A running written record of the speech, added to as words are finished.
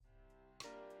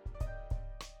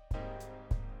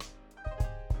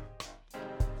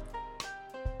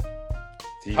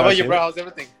How about you, bro? How's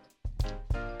everything?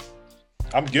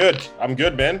 I'm good,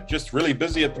 man. Just really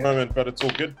busy at the moment, but it's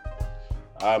all good.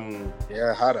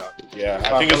 Yeah, harder. Yeah,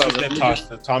 I think it's just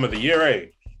the time of the year, eh?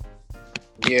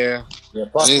 Yeah.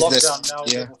 Plus It is lockdown this- now,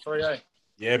 yeah. level 3, eh?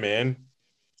 Yeah, man.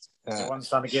 Everyone's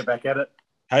starting to get back at it.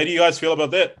 How do you guys feel about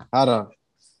that? Harder.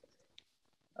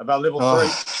 About level 3.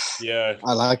 Oh, Yeah.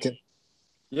 I like it.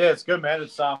 Yeah, it's good, man.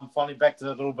 It's finally back to a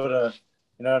little bit of,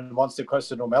 one step closer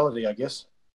to normality, I guess.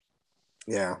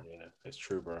 Yeah. Yeah, that's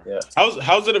true, bro. Yeah.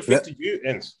 How's it affected you,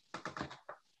 Ents?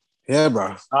 Yeah,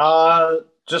 bro.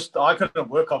 Just I couldn't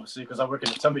work obviously because I work in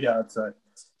a timber yard, so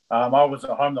I was at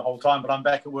home the whole time. But I'm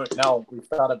back at work now. We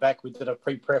started back. We did a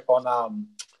pre-prep on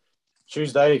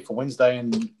Tuesday for Wednesday,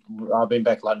 and I've been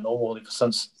back like normal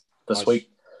since this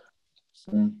week.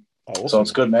 Oh, awesome. So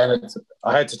it's good, man.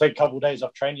 I had to take a couple of days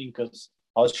off training because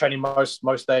I was training most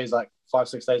days, like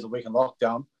 5-6 days a week in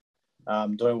lockdown,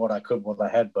 doing what I could, what I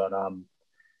had. But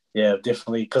yeah,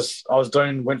 definitely because I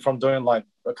went from doing like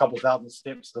a couple thousand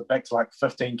steps back to like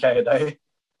 15K a day.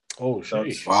 Oh, So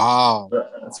shit. Wow.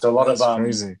 it's a lot That's of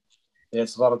crazy. Yeah,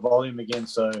 it's a lot of volume again.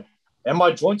 So, and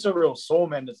my joints are real sore,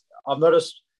 man. I've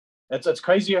noticed it's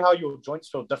crazy how your joints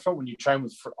feel different when you train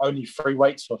with only free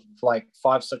weights for like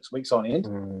 5-6 weeks on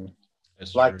end.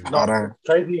 That's Like, true. not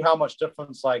crazy how much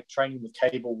difference like training with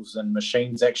cables and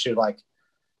machines actually like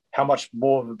how much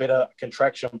more of a better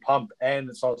contraction pump, and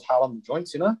it's not as hard on the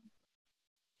joints, 100%,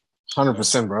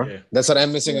 bro. Yeah. That's what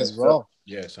I'm missing as well.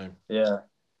 Yeah, same. Yeah,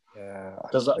 Yeah.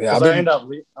 because Yeah, I end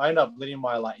up letting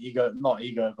my not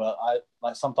ego, but I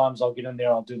like sometimes I'll get in there,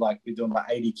 I'll do like be doing like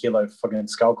 80 kilo fucking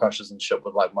skull crushers and shit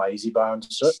with like my easy bar and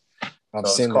shit. I've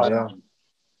So seen it's it, yeah.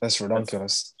 That's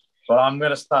ridiculous. But I'm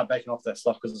gonna start backing off that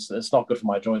stuff because it's not good for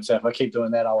my joints. If I keep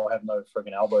doing that, I will have no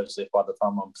friggin' elbows left by the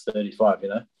time I'm 35.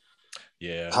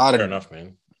 Yeah, Harder. fair enough,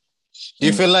 man. Do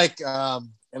you feel like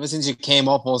ever since you came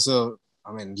off also,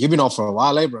 I mean, you've been off for a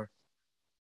while, eh, bro?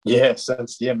 Yeah,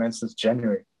 since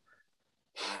January.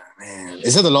 Man,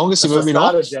 is it the longest you've Since ever the been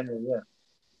start off? of January, yeah.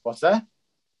 What's that?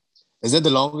 Is that the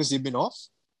longest you've been off?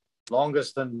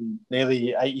 Longest than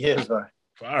nearly 8 years, though.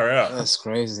 Far out. That's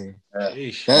crazy. Yeah.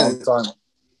 Sheesh. Long time.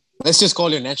 Let's just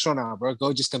call you natural now, bro.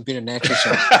 Go just compete in natural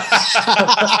shop.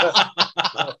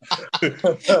 Break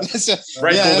all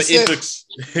that's the it. ethics.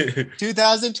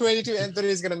 2022, Anthony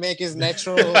is gonna make his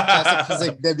natural classic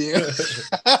physics debut.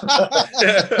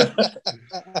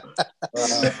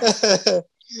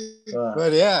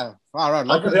 But yeah, all right.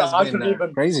 I couldn't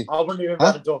even crazy. I wouldn't even be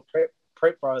able to do a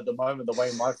prep bro at the moment, the way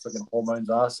my freaking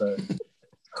hormones are. So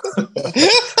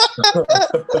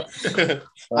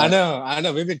I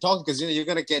know. We've been talking because you're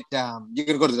gonna go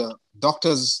to the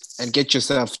doctors and get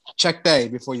yourself checked day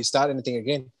before you start anything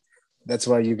again. That's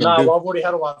what you're gonna do. Well, I've already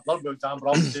had my blood work done, but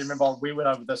obviously remember we went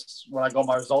over this when I got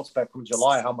my results back from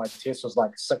July. How my test was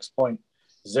like 6.0,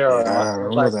 Yeah, I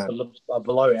remember like that.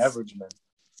 below average, man.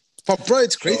 But bro,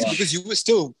 it's crazy So, because you were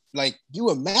still you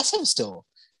were massive still.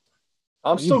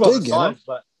 I'm You still got the big, size,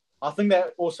 but I think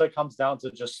that also comes down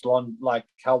to just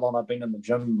how long I've been in the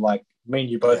gym. Like me and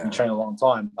you both been training a long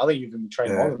time. I think you've been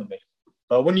training longer than me.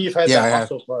 But when you've had that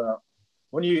muscle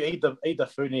when you eat the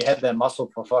food and you had that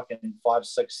muscle for fucking 5,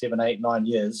 6, 7, 8, 9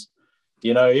 years,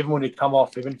 even when you come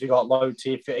off, even if you got low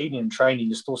T, if you're eating and training,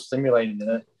 you're still stimulating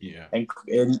it. Yeah. And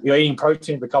you're eating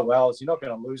protein for a couple of hours, you're not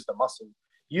going to lose the muscle.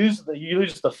 You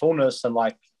lose the fullness and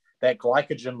like that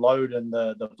glycogen load and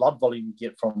the blood volume you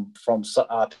get from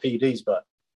PEDs, but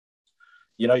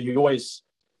you always,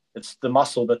 it's the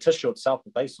muscle, the tissue itself,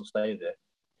 the base will stay there.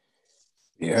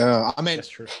 Yeah, I mean, That's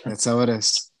true. that's how it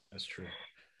is. That's true.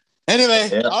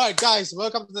 Anyway, all right, guys,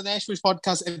 welcome to the Nash Wish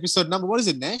Podcast episode number. What is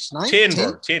it, Nash? 9? 10,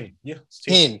 bro. 10. Yeah. It's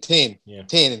 10. Yeah.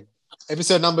 10.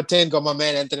 Episode number 10. Got my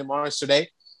man Antony Morris today.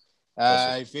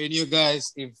 Awesome. If any of you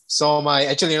guys saw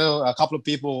a couple of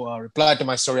people replied to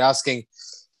my story asking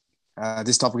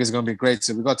this topic is going to be great.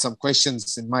 So we got some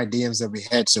questions in my DMs that we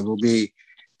had. So we'll be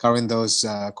covering those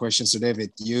questions today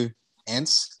with you,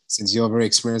 Ants, since you're very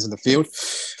experienced in the field.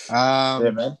 Yeah,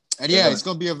 man. And it's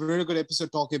going to be a very good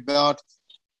episode talking about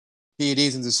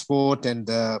PEDs in the sport and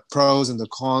the pros and the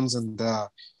cons and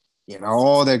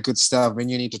all that good stuff, when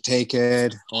you need to take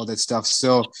it, all that stuff.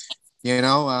 So,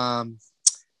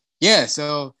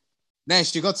 so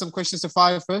Nash, you got some questions to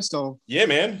fire first, or? Yeah,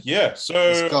 man. Yeah.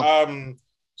 So,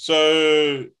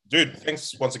 dude,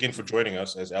 thanks once again for joining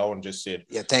us, as Alwin just said.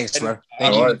 Yeah, thanks, bro.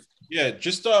 Thank you. Yeah,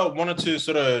 just wanted to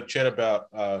sort of chat about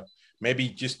maybe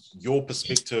just your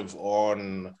perspective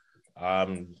on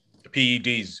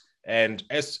PEDs and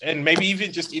maybe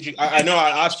even just I know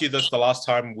I asked you this the last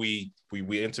time we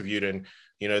interviewed, and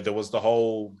there was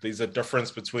there's a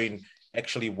difference between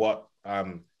actually what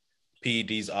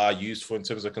PEDs are used for in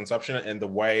terms of consumption, and the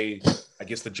way, I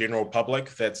guess, the general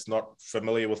public that's not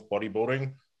familiar with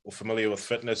bodybuilding or familiar with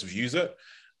fitness views it.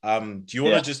 Do you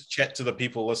want to just chat to the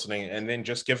people listening and then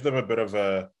just give them a bit of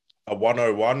a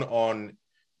 101 on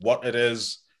what it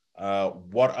is,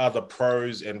 what are the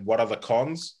pros and what are the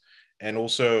cons, and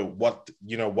also what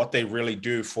they really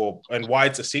do for, and why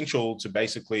it's essential to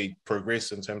basically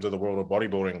progress in terms of the world of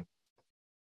bodybuilding?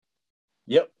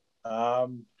 Yep.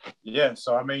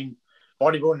 So I mean,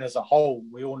 bodybuilding as a whole,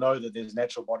 we all know that there's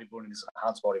natural bodybuilding, there's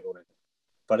enhanced bodybuilding.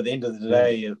 But at the end of the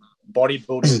day,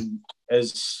 bodybuilding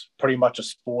is pretty much a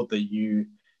sport that you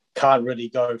can't really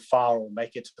go far or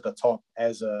make it to the top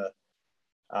as a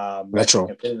natural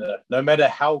competitor. No matter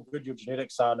how good your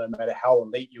genetics are, no matter how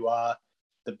elite you are,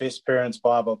 the best parents,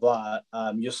 blah, blah, blah,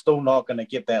 you're still not going to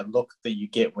get that look that you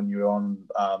get when you're on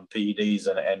PEDs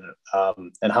and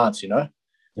enhanced,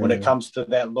 When it comes to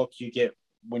that look you get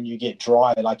when you get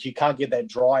dry, like you can't get that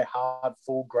dry, hard,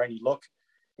 full, grainy look.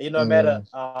 No matter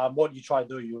what you try to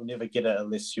do, you'll never get it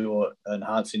unless you're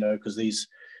enhanced, because these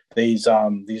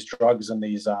drugs and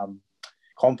these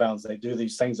compounds, they do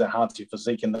these things that enhance your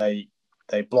physique, and they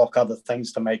block other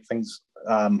things to make things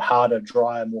harder,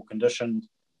 drier, more conditioned.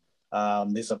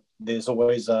 There's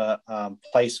always a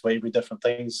place for every different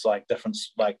things, like if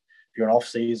you're in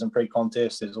off-season,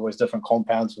 pre-contest, there's always different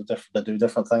compounds that do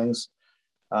different things.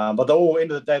 But they're all,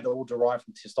 end of the day, they're all derived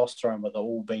from testosterone, but they're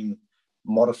all being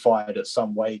modified at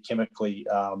some way chemically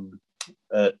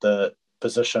at the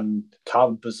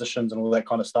carbon positions and all that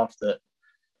kind of stuff that,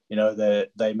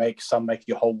 they make. Some make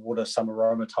you hold water, some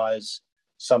aromatize,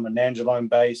 some are nandrolone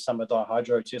based, some are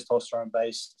dihydrotestosterone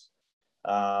based.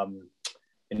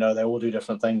 They all do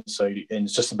different things. So, and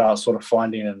it's just about sort of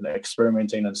finding and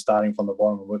experimenting and starting from the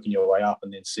bottom and working your way up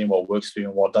and then seeing what works for you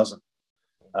and what doesn't.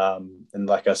 And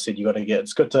like I said,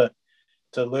 it's good to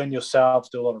learn yourself,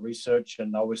 do a lot of research,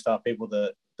 and I always tell people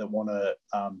that want to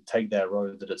take that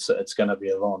road, that it's going to be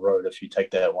a long road if you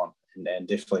take that one, and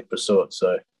definitely pursue it.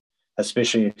 So,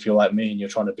 especially if you're like me and you're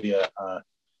trying to be a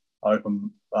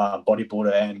open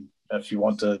bodybuilder, and if you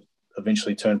want to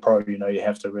eventually turn pro, you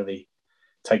have to really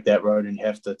take that road, and you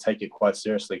have to take it quite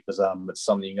seriously, because it's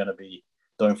something you're going to be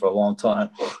doing for a long time.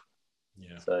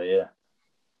 Yeah. So yeah.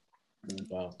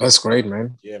 Wow. That's great,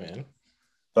 man. Yeah, man.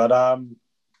 But I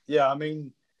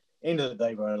mean, end of the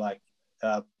day, bro, like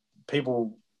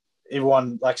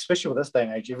everyone, like especially with this day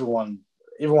and age,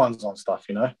 everyone's on stuff,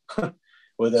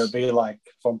 whether it be like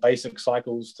from basic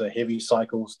cycles to heavy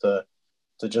cycles to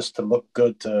just to look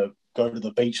good, to go to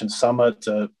the beach in summer,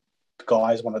 to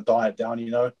guys want to diet down,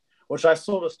 which I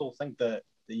sort of still think that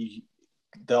the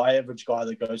average guy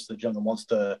that goes to the gym and wants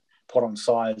to put on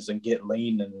size and get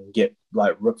lean and get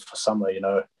like ripped for summer,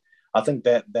 I think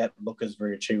that look is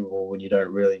very achievable when you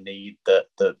don't really need the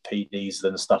PEDs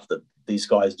and stuff that these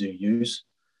guys do use.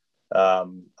 I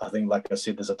think, like I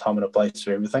said, there's a time and a place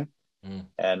for everything.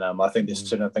 And I think there's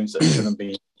certain things that shouldn't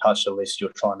be touched unless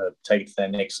you're trying to take it to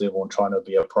that next level and trying to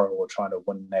be a pro or trying to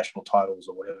win national titles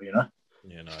or whatever,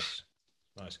 Yeah, nice.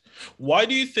 Why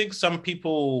do you think some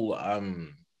people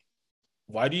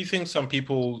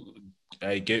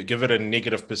give it a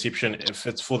negative perception, if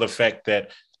it's for the fact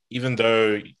that, even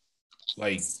though,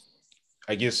 like,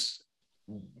 I guess,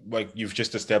 like you've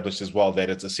just established as well, that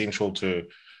it's essential to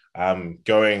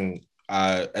going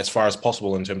as far as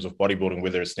possible in terms of bodybuilding,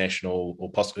 whether it's national or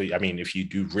possibly, I mean, if you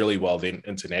do really well, then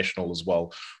international as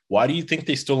well. Why do you think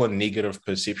there's still a negative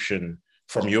perception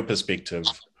from your perspective,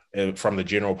 from the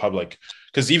general public?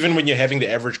 Because even when you're having the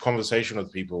average conversation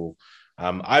with people,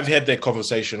 I've had that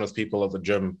conversation with people at the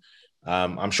gym.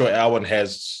 I'm sure Alwin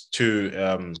has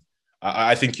too.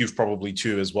 I think you've probably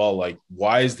too as well. Like,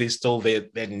 why is there still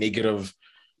that negative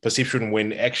perception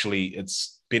when actually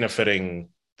it's benefiting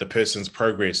the person's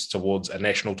progress towards a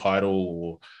national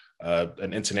title or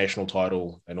an international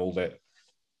title and all that?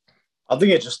 I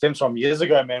think it just stems from years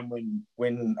ago, man,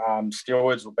 when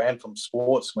steroids were banned from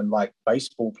sports, when like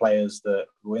baseball players that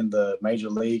were in the major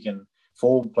league and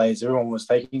football players, everyone was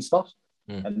taking stuff.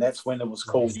 And that's when it was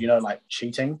called, like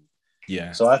cheating.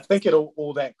 Yeah. So I think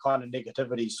all that kind of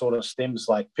negativity sort of stems,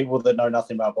 like people that know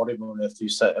nothing about bodybuilding,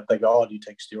 if they go, oh, do you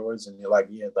take steroids? And you're like,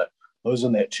 yeah, but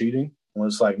isn't that cheating? And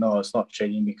it's like, no, it's not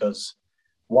cheating, because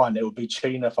one, it would be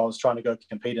cheating if I was trying to go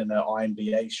compete in an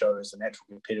INBA show as a natural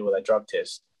competitor with a drug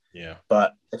test. Yeah.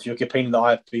 But if you're competing in the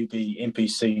IFBB,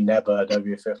 NPC, NABA,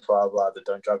 WFF, blah, blah, that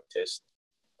don't drug test,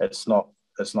 it's not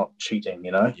cheating,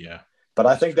 Yeah. But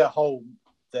I think that whole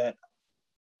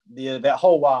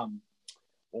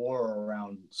aura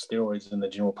around steroids in the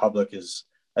general public is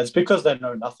It's because they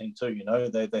know nothing too, you know.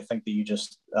 They think that you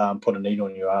just put a needle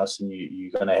in your ass and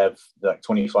you're going to have like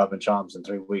 25-inch arms in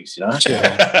 3 weeks, you know.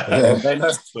 They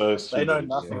know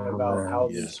nothing about how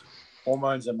these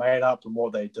hormones are made up and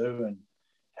what they do and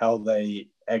what they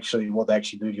actually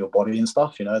do to your body and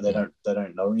stuff. You know, they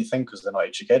don't know anything because they're not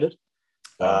educated.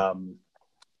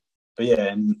 But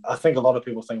yeah, and I think a lot of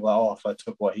people think like, oh, if I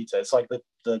took what he takes, it's like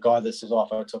the guy that says, oh,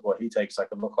 if I took what he takes, I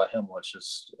could look like him, which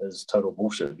is total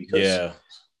bullshit because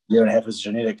you don't have his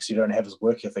genetics, you don't have his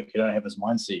work ethic, you don't have his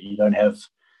mindset, you don't have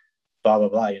blah blah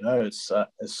blah. You know, it's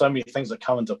so many things that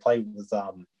come into play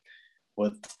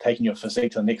with taking your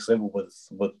physique to the next level with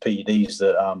PEDs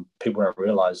that people don't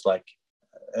realize. Like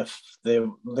if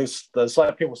there's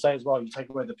like people say as well, you take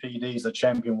away the PEDs, the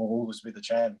champion will always be the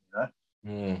champion. You know.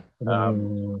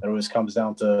 It always comes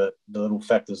down to the little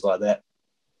factors like that.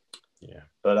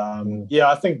 But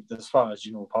I think as far as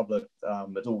general public,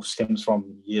 it all stems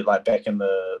from like back in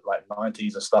the like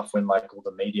 90s and stuff when like all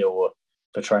the media were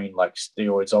portraying like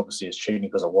steroids obviously as cheating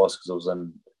because it was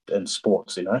in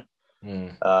sports, you know.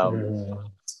 I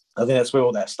think that's where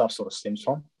all that stuff sort of stems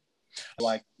from.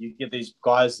 Like you get these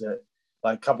guys that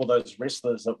like a couple of those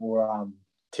wrestlers that were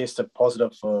tested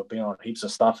positive for being on heaps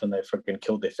of stuff and they freaking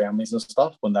killed their families and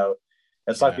stuff when they were,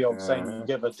 it's like the old saying, you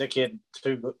give a dickhead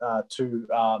two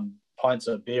pints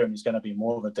of beer and he's going to be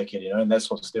more of a dickhead, you know, and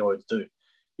that's what steroids do.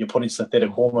 You're putting synthetic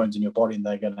hormones in your body and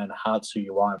they're going to enhance who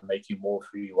you are and make you more of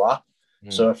who you are.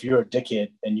 So if you're a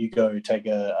dickhead and you go take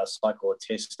a cycle or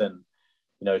test and,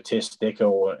 you know, test DECA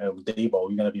or D-Bol,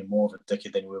 you're going to be more of a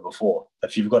dickhead than you were before.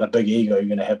 If you've got a big ego, you're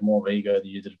going to have more of an ego than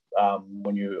you did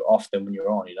when you're off than when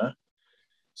you're on, you know?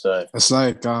 So it's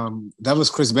like that was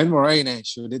Chris Benoit, right?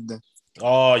 Nash who did that.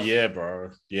 Oh yeah,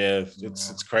 bro. Yeah,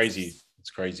 it's crazy.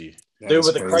 It's crazy. Dude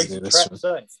with the crazy traps,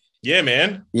 eh? Yeah,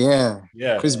 man. Yeah.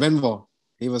 Chris Benoit,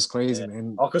 he was crazy,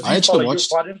 man. Oh, because I actually watched.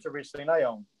 Quite into wrestling,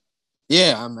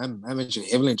 Yeah, I'm actually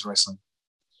heavily into wrestling.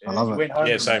 I love it. Went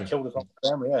home same. Killed his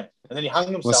family, and then he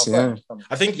hung himself.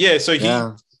 I think So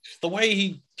the way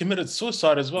he committed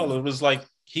suicide as well. It was like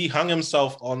he hung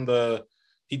himself on the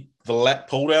lat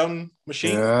pull down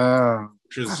machine. Yeah.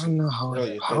 I don't know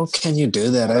how can you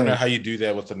do that? I don't know how you do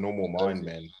that with a normal mind,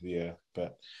 man. Yeah,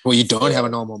 but you don't have a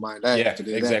normal mind. Yeah, to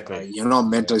do exactly. That. You're not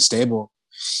mentally stable.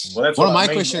 Well, that's one of my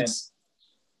questions.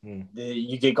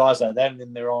 You get guys like that, and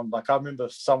then they're on. Like I remember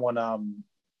someone. I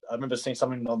remember seeing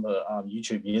something on the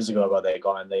YouTube years ago about that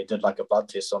guy, and they did like a blood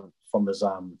test from his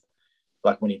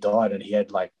like when he died, and he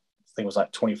had like I think it was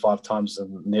like 25 times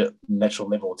the natural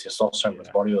level of testosterone in his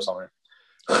body or something.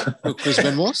 Chris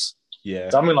Benoit? Yeah,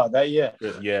 something like that. Yeah.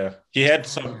 He had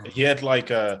like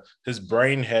his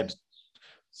brain had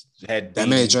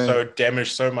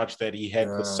damaged so much that he had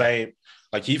the same,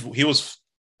 like he was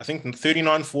I think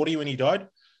 39, 40 when he died,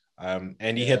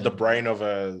 and he had the brain of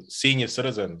a senior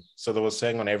citizen. So they were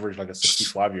saying on average like a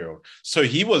 65-year-old. So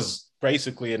he was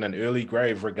basically in an early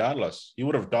grave regardless. He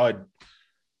would have died,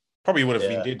 probably would have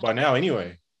been dead by now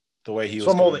anyway. The way he was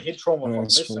from all the head trauma from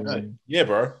wrestling. Yeah,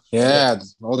 bro. Yeah,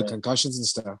 all the concussions and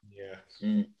stuff. Yeah.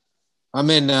 I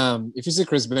mean, if you see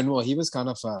Chris Benoit, he was kind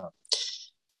of I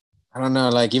don't know,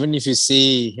 like even if you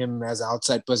see him as an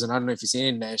outside person, I don't know if you've seen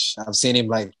him, Nash. I've seen him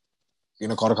like, you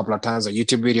know, caught a couple of times on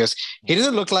YouTube videos. He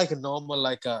doesn't look like a normal,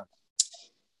 like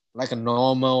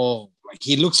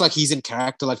he looks like he's in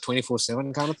character like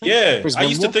 24/7 kind of thing. Yeah, I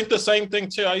used to think the same thing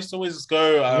too. I used to always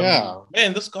go,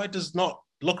 man, this guy does not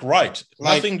look right.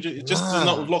 Nothing just does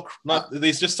not look.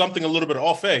 There's just something a little bit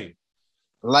off, eh?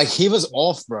 Like he was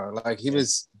off, bro. Like he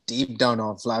was deep down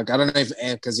off. Like I don't know if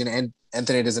because you know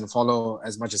Anthony doesn't follow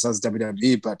as much as us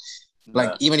WWE, but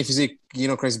like even if you see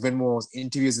Chris Benoit's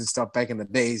interviews and stuff back in the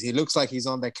days, he looks like he's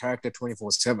on that character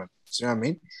 24/7. You know what I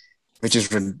mean?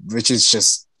 Which is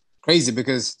just crazy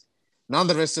because none of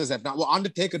the wrestlers have done. Well,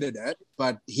 Undertaker did that,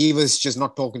 but he was just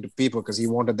not talking to people because he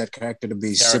wanted that character to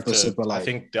be super like. I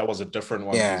think that was a different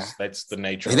one. Yeah, that's the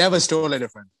nature. That was totally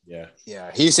different.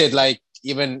 Yeah. He said like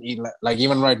even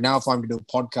right now for him to do a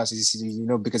podcast,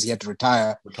 because he had to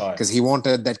retire because he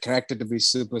wanted that character to be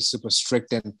super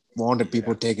strict and wanted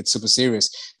people to take it super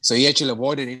serious. So he actually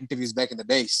avoided interviews back in the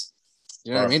days.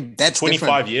 You know what I mean? That's 25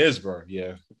 different. years, bro.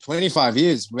 Yeah, 25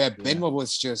 years where Benoit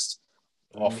was just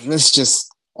off. It was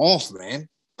just off, man.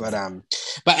 But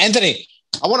Anthony,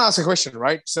 I want to ask a question,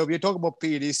 right? So we're talking about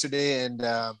PEDs today and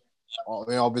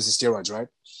obviously steroids, right?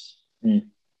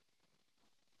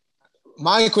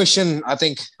 My question, I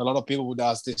think a lot of people would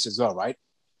ask this as well, right?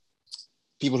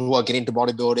 People who are getting into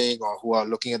bodybuilding or who are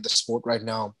looking at the sport right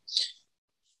now.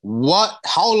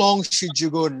 How long should you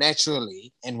go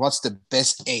naturally and what's the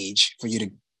best age for you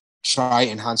to try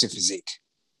enhance your physique?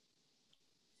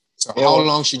 So how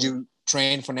long should you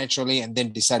train for naturally, and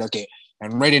then decide, okay,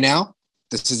 I'm ready now.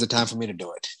 This is the time for me to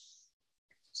do it.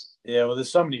 Yeah, well,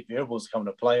 there's so many variables come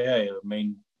into play. I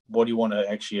mean, what do you want to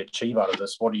actually achieve out of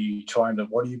this? What are you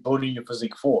building your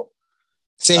physique for?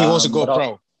 Say he wants to go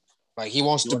pro. Like he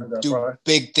wants to do pro?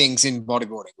 Big things in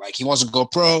bodybuilding. Like he wants to go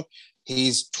pro.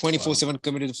 He's 24/7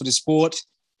 committed for the sport.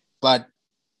 But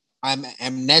I'm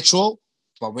natural.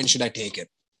 But when should I take it?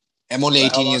 I'm only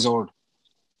 18 years old.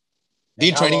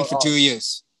 Been training for 2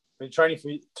 years. Been training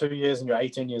for 2 years and you're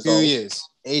 18 years old. 2 years.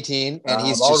 18 and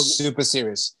he's just super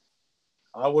serious.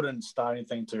 I wouldn't start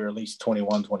anything to at least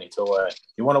 21, 22.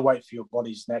 You want to wait for your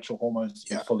body's natural hormones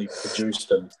to be fully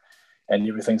produced and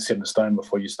everything's set in stone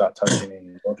before you start touching any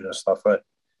endogenous stuff. But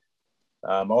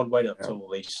I would wait up till at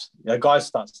least, guys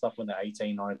start stuff when they're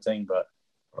 18, 19, but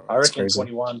I reckon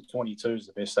 21, 22 is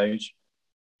the best age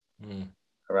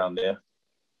around there.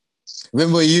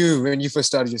 When were you when you first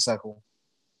started your cycle?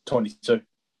 22.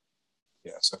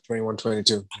 Yeah, so 21,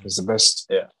 22 is the best.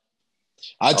 Yeah.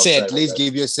 I'd say at least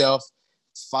give yourself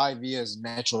 5 years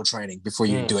natural training before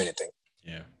you do anything.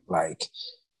 Yeah. Like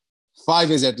 5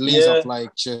 years at least of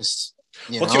like just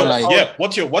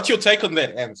what's your take on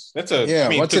that, Ants? That's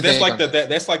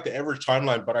that's like the average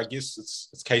timeline, but I guess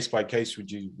it's case by case,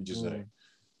 would you say?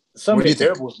 So many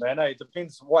variables, man. It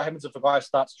depends what happens if a guy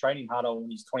starts training harder when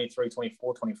he's 23,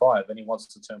 24, 25 and he wants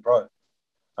to turn pro.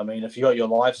 I mean, if you got your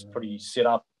life pretty set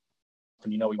up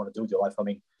and you know what you want to do with your life, I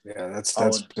mean, that's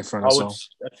different as well.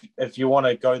 If you want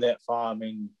to go that far, I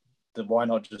mean, why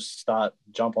not just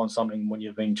jump on something when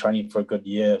you've been training for a good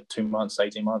year, 2 months,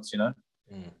 18 months,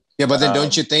 Yeah, but then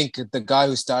don't you think the guy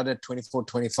who started at 24,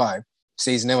 25,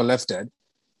 say he's never lifted,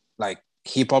 like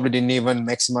he probably didn't even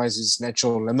maximize his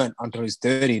natural limit until he's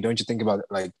 30. Don't you think about it?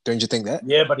 Like, don't you think that?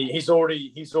 Yeah, but he's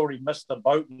already missed the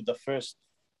boat with the first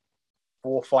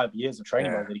 4 or 5 years of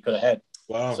training that he could have had.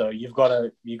 Wow. So you've got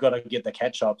to get the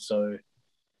catch up. So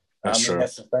that's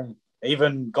the thing.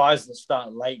 Even guys that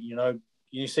start late,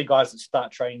 you see guys that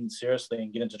start training seriously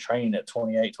and get into training at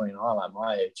 28, 29, like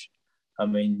my age. I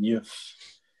mean,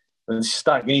 when you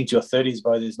start getting to your 30s,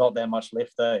 bro, there's not that much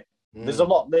left there. There's a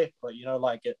lot left, but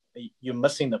you're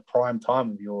missing the prime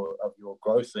time of your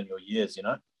growth in your years,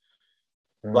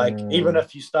 Like even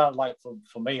if you start, like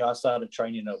for me, I started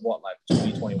training at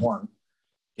 2021.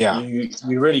 Yeah,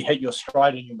 you really hit your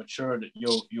stride and your maturity,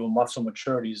 your muscle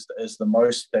maturity is the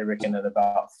most, they reckon, at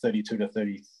about 32 to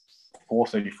 34,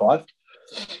 35.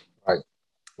 Right.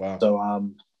 Wow.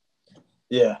 So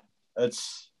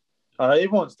it's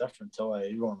everyone's different too.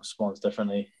 Everyone responds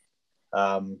differently.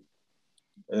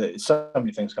 So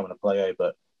many things come into play,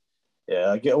 but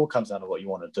it all comes down to what you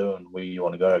want to do and where you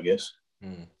want to go, I guess.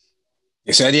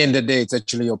 Yeah, so at the end of the day, it's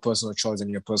actually your personal choice and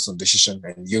your personal decision,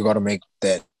 and you got to make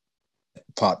that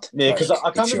part. Yeah, because I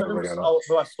can't remember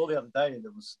who I saw the other day.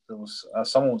 There was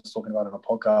someone was talking about it on a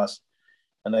podcast,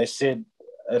 and they said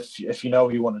if you know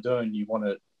what you want to do and you want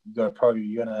to go pro,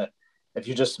 you're gonna, if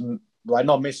you just like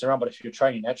not messing around, but if you're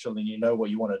training naturally and you know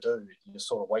what you want to do, you're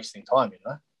sort of wasting time,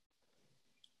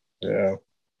 Yeah.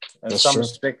 In some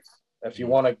respect, if you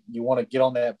want to get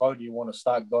on that boat, you want to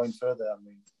start going further. I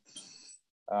mean,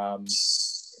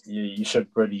 you should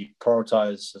really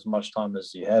prioritize as much time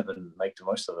as you have and make the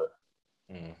most of it.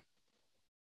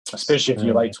 Especially if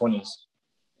you're late 20s.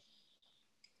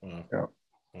 Yeah.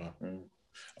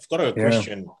 I've got a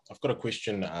question. I've got a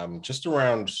question just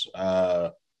around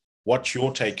what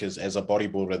your take is as a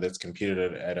bodybuilder that's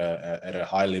competed at a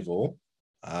high level.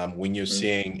 When you're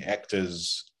seeing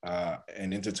actors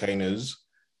and entertainers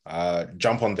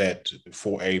jump on that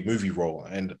for a movie role,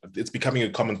 and it's becoming a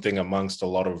common thing amongst a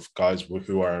lot of guys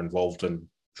who are involved in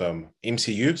the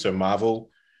MCU, so Marvel,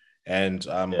 and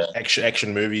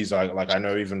action movies. I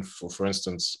know even for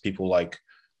instance people like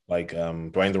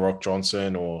Dwayne The Rock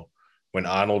Johnson, or when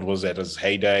Arnold was at his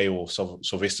heyday, or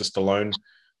Sylvester Stallone.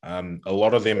 A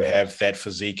lot of them have that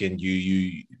physique, and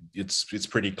it's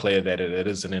pretty clear that it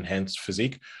is an enhanced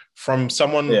physique. From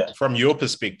from your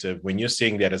perspective, when you're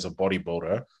seeing that as a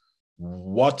bodybuilder,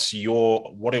 what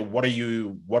are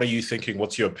you thinking?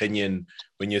 What's your opinion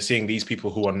when you're seeing these people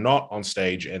who are not on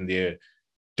stage and they're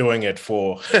doing it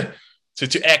for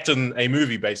to act in a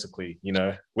movie, basically?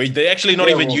 Where they're actually not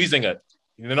even using it.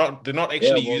 They're not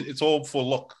actually. It's all for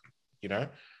look.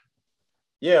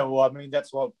 Yeah, well, I mean,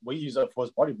 that's what we use it for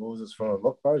as bodybuilders, is for a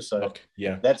look, bro. So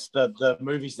that's the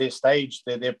movies, their stage.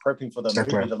 They're prepping for the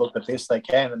movie to look the best they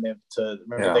can, and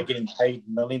they're getting paid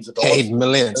millions of dollars. Paid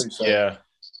millions. Too, so.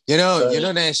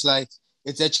 Nash, like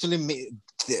it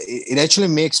actually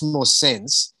makes more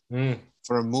sense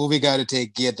for a movie guy to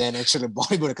take gear than actually a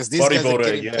bodybuilder, because these guys are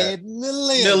getting paid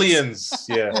millions. Millions,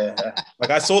 yeah.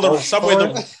 Like I saw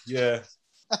somewhere.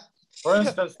 For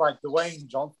instance, like Dwayne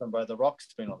Johnson, bro, The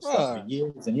Rock's been on stuff for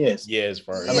years and years. Years,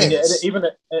 bro. I mean, even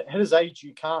at his age,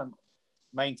 you can't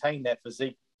maintain that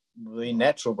physique really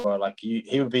natural, bro. Like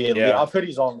he would be. I've heard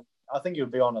he's on. I think he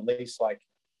would be on at least like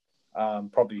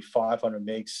probably 500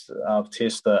 megs of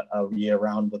test a year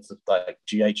round with like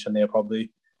GH in there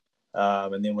probably.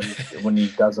 And then when he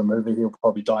does a movie, he'll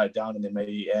probably diet down and then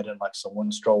maybe add in like some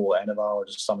Winstrol or Anavar or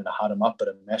just something to hard him up, but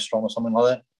a Mastron or something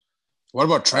like that. What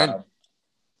about Trent?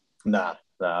 Nah,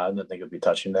 I don't think he'll be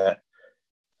touching that.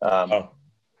 You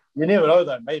never know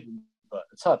though, maybe, but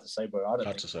it's hard to say, bro.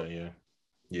 Hard to say,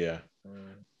 yeah.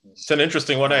 It's an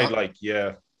interesting one, eh? Like,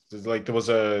 like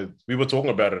we were talking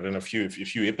about it in a few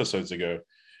episodes ago,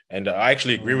 and I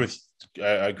actually agree with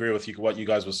you what you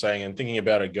guys were saying, and thinking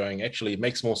about it, going actually it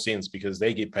makes more sense because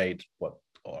they get paid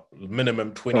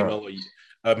minimum 20 mil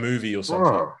a movie or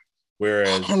something,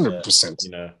 whereas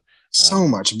 100%, so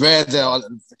much. Where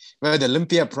the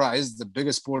Olympia prize, the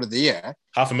biggest sport of the year,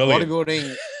 $500,000,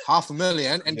 bodybuilding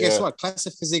 $500,000, and guess what?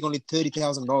 Classic physique only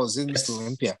 $30,000 in Mr.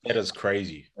 Olympia. That is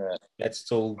crazy. That's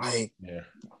still Do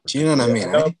you know what I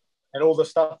mean? And all the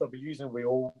stuff that we're using, we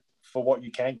all for what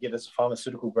you can get as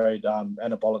pharmaceutical grade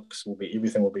anabolics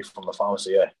everything will be from the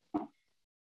pharmacy.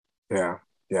 Yeah.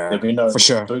 There'll be no for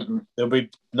sure. There'll be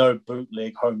no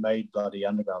bootleg homemade bloody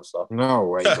underground stuff. No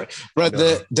way, bro.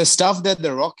 The stuff that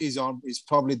The Rock is on is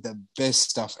probably the best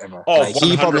stuff ever. Oh, like,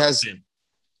 he probably has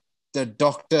the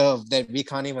doctor that we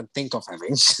can't even think of having.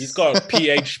 He's got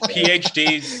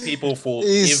PhD people for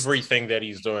everything that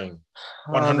he's doing.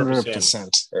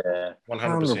 100%. Yeah,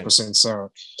 100%. So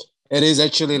it is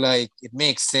actually like it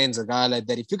makes sense. A guy like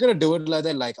that, if you're gonna do it like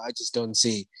that, like I just don't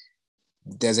see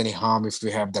there's any harm if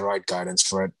we have the right guidance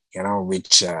for it.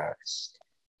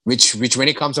 Which when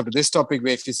it comes up to this topic,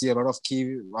 where if you see a lot of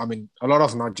a lot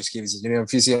of not just kids,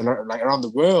 if you see a lot, like around the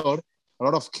world, a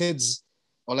lot of kids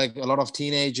or like a lot of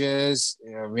teenagers,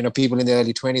 people in their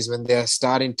early 20s, when they're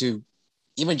starting to,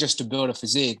 even just to build a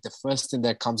physique, the first thing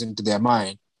that comes into their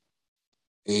mind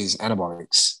is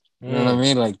anabolics. You know what I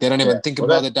mean? Like they don't even think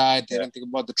about the diet. They don't think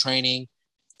about the training.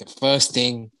 The first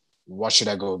thing, what should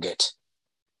I go get?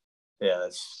 Yeah,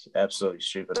 that's absolutely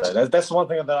stupid. That's one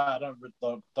thing that I don't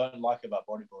like about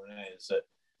bodybuilding is that,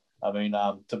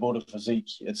 to build a physique,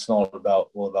 it's not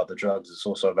all about the drugs. It's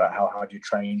also about how hard you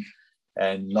train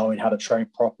and knowing how to train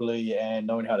properly and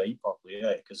knowing how to eat properly.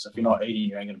 Yeah, because if you're not eating,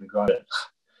 you ain't going to be grinding.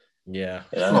 Yeah,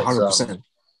 100%.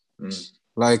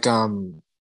 Like, I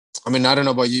don't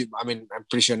know about you. I'm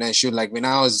pretty sure Nash, like when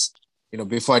I was,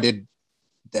 before I did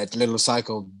that little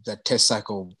cycle, that test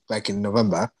cycle back in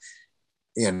November,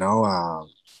 I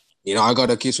got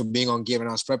accused of being on gear when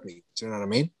I was prepping. Do you know what I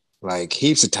mean? Like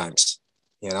heaps of times,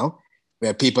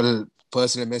 where people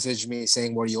personally message me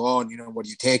saying, what are you on? What are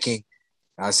you taking?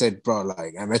 I said, bro,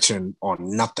 like I'm actually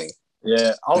on nothing.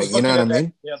 Yeah, I was you know what I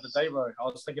mean? Yeah, the day, bro. I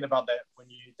was thinking about that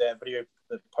that video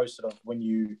that posted of when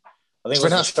you, I think it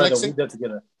was the show that we did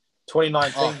together,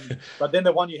 2019. But then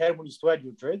the one you had when you still had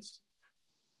your dreads.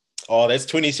 Oh, that's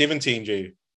 2017,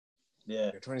 G.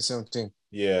 Yeah, 2017.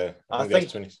 Yeah, I think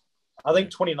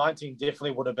 2019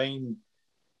 definitely would have been.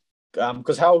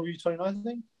 Because how old were you?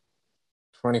 2019.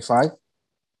 25.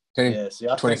 Yeah, see,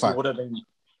 I 25. think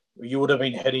you would have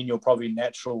been hitting your probably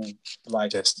natural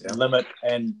limit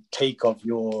and peak of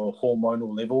your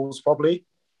hormonal levels probably.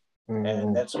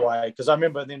 And that's why, because I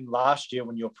remember then last year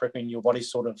when you were prepping, your body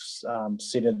sort of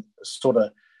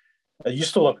you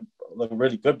still look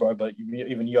really good, bro, but I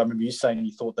remember you saying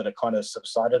you thought that it kind of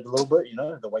subsided a little bit,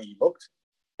 the way you looked,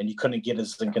 and you couldn't get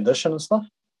as in condition and stuff.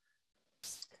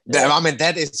 Yeah.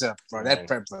 That is that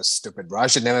prep was stupid, bro. I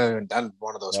should never have done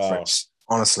one of those preps,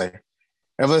 honestly.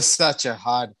 It was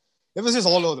it was just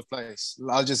all over the place.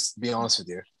 I'll just be honest with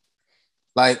you.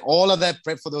 Like all of that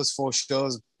prep for those 4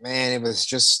 shows, man, it was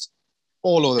just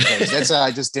all over the place. That's why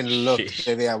I just didn't look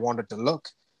the way I wanted to look.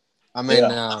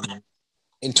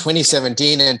 In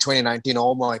 2017 and 2019,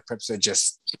 all my preps were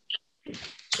just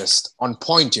on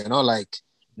point, like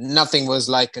nothing was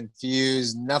like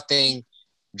confused, nothing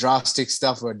drastic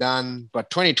stuff were done. But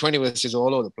 2020 was just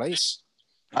all over the place.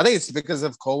 I think it's because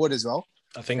of COVID as well.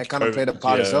 I think that kind of played a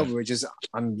part as well. We just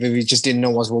didn't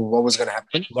know what was going to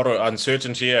happen. A lot of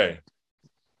uncertainty, eh?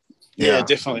 Yeah,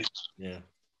 definitely. Yeah.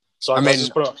 So I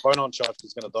just put a phone on charge.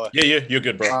 He's going to die. Yeah, you're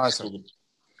good, bro. Awesome.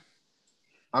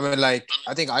 I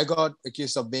think I got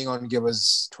accused of being on gear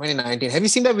was 2019. Have you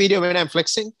seen that video when I'm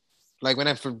flexing? Like when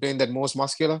I'm doing that most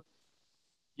muscular?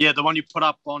 Yeah, the one you put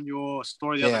up on your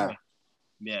story the other day.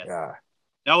 Yeah.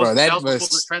 That was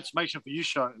the transformation for you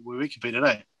show where we competed,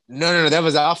 eh? No. That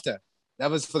was after. That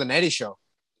was for the Natty show.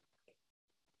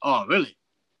 Oh, really?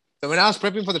 So when I was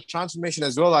prepping for the transformation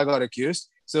as well, I got accused.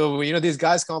 So, these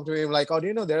guys come to me like, oh, do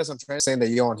you know there are some trainers saying that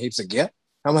you on heaps of gear?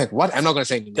 I'm like, what? I'm not going to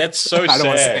say anything. That's so I don't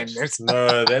want to say sad. anything.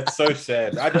 No, that's so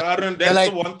sad. I don't. That's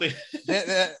like, the one thing.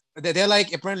 they're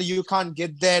like, apparently you can't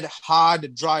get that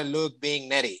hard, dry look being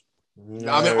netty.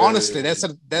 No. I mean, honestly, that's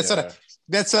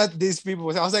what these people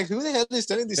was. I was like, who the hell is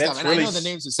telling this stuff? And really... I know the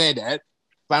names to say that,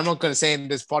 but I'm not going to say in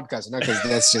this podcast, because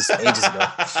that's just ages ago.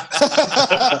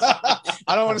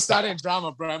 I don't want to start in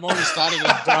drama, bro. I'm only starting in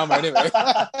drama anyway.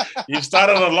 You've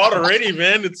started a lot already,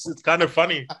 man. It's kind of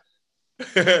funny.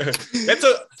 That's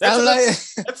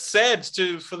sad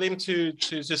for them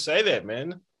to say that,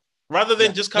 man. Rather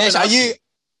than just coming. Nash,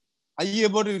 are you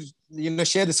able to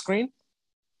share the screen?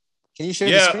 Can you share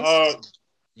the screen?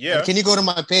 Yeah. And can you go to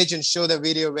my page and show the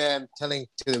video where I'm telling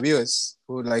to the viewers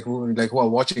who are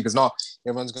watching, because not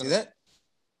everyone's gonna do that.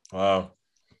 Wow.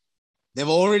 They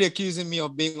were already accusing me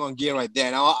of being on gear right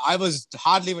there. Now I was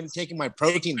hardly even taking my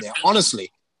protein there, honestly.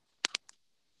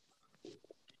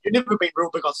 You've never been real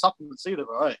big on supplements either,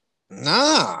 right?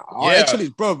 Nah. Actually,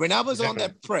 bro, when I was on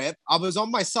that prep, I was on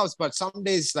my subs, but some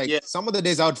days, some of the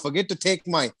days I would forget to take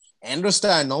my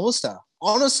Androstar and Novostar.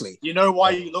 Honestly. You know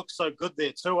why you look so good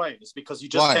there too, eh? It's because you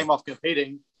just came off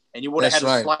competing and you would have had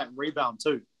a slight rebound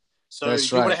too. So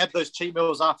you would have had those cheat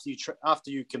meals after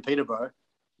you competed, bro.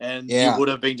 And you would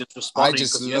have been just responding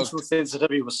because your insulin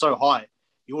sensitivity was so high.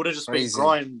 You would have just been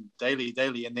growing daily.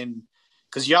 And then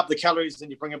because you up the calories and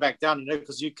you bring it back down,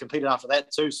 because you competed after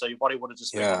that too. So your body would have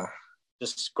just been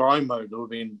just growing mode. It would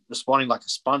have been responding like a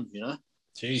sponge,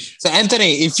 Jeez. So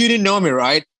Anthony, if you didn't know me,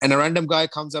 right, and a random guy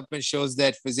comes up and shows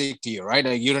that physique to you, right,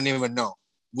 like you don't even know,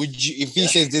 would you? If he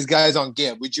says this guy's on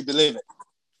gear, would you believe it?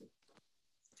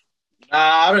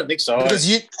 I don't think so. Because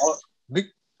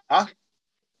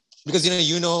because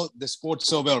you know the sport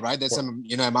so well, right? That's I'm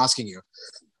asking you,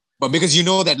 but because you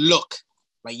know that look,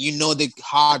 like the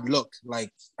hard look,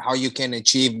 like how you can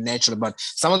achieve naturally. But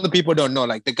some of the people don't know,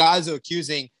 like the guys who are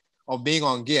accusing of being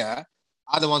on gear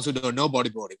are the ones who don't know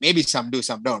bodybuilding. Maybe some do,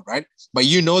 some don't, right? But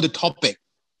you know the topic.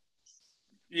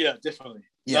 Yeah, definitely.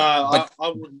 Yeah,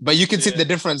 but you can see the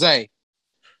difference, eh?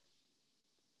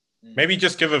 Maybe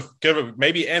just give a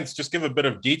maybe Ants just give a bit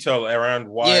of detail around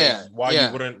why you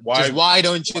wouldn't why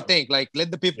don't you think, like, let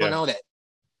the people know that.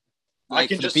 Like, I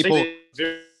can just see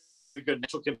very good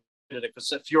natural competitor,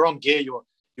 because if you're on gear,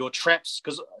 your traps,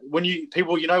 because when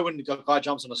when the guy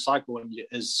jumps on a cycle and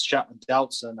his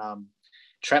delts and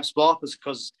traps blow up, is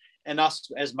because in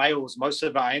us as males, most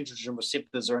of our androgen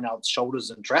receptors are in our shoulders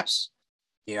and traps.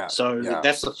 That's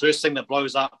the first thing that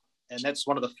blows up, and that's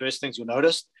one of the first things you'll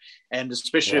notice. And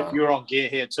especially if you're on gear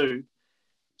here too.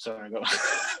 Sorry, I got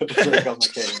my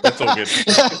cat. That's all good.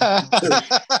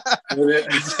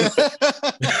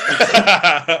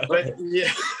 But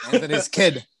yeah, Anthony's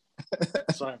kid.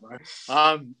 Sorry, bro.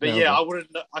 I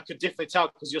could definitely tell,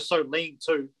 because you're so lean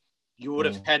too. You would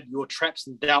have had your traps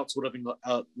and delts would have been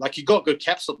like you got good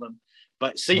caps on them,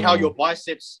 but see how your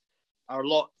biceps are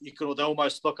they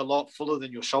almost look a lot fuller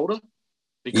than your shoulder,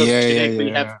 because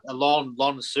you have a long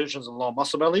insertions and long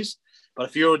muscle bellies. But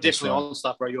if you were definitely on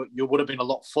stuff, bro, you would have been a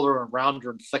lot fuller and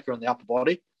rounder and thicker in the upper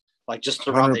body, like just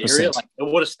around 100%. The area. Like it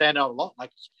would have stand out a lot.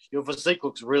 Like your physique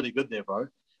looks really good there, bro.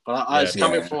 But it's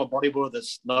coming from a bodybuilder that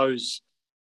knows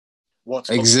what's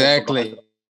exactly.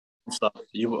 Stuff.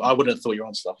 I wouldn't have thought you're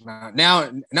on stuff. Now,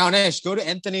 Nash, go to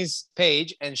Anthony's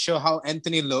page and show how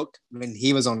Anthony looked when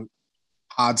he was on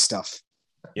hard stuff.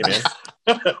 Yeah, man.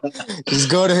 Just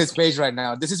go to his page right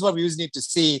now. This is what we usually need to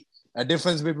see, a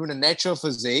difference between a natural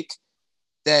physique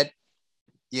that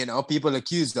people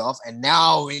accused of, and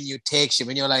now when you take shit,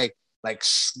 when you're like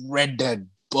shredded,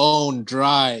 bone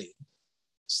dry.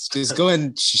 Just go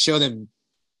and show them.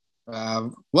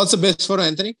 What's the best photo,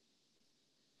 Anthony?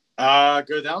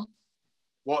 Go down.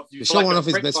 What you show one of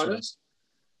his best photos?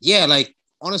 Yeah, like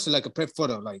honestly, like a prep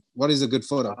photo. Like, what is a good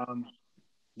photo?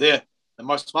 There, the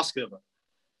most muscular.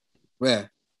 Where?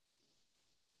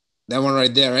 That one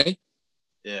right there, right?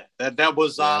 Yeah, that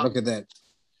was. Look at that.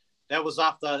 That was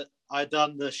after I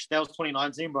done that was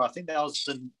 2019, bro. I think that was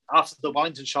after the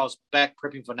Wellington show. I was back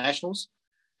prepping for nationals.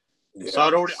 Yeah, so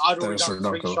I'd already done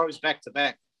 3 shows back to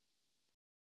back.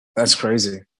 That's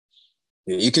crazy.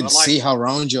 Yeah, you can see how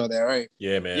round you're there, right?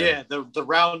 Yeah, man. Yeah, the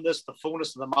roundness, the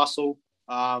fullness of the muscle,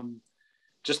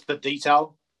 just the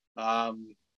detail.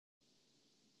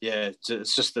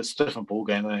 It's a different ball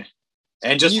game, eh?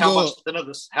 And just how much thinner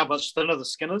the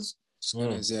skin is.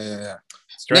 Yeah.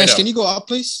 Nash, can you go up,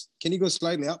 please? Can you go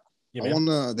slightly up? Yeah, I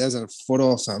want there's a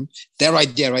photo of him. There,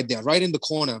 right there, right in the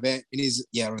corner. Where it is,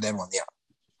 that one,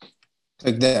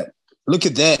 like that. Look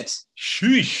at that.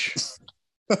 Sheesh.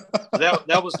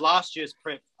 that was last year's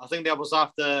prep. I think that was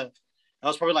after I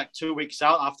was probably like 2 weeks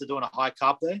out after doing a high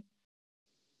carb day.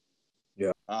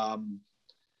 Yeah.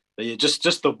 But yeah,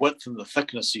 just the width and the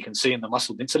thickness you can see in the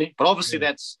muscle density. But obviously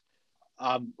that's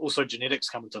also genetics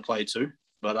come into play too.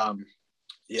 But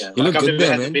yeah, you like I've never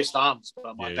had man. the best arms,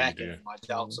 but my Yeah, back and my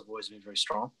delts have always been very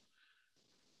strong.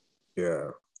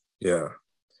 Yeah.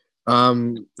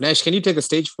 Nash, can you take a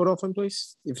stage photo of him,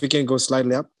 please? If you can go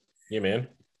slightly up. Yeah, man.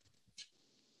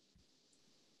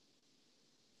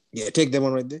 Yeah, take that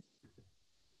one right there.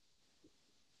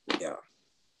 Yeah.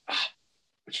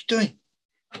 What you doing?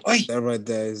 Oi. That right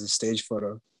there is a stage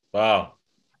photo. Wow.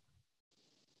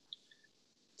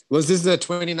 Was this the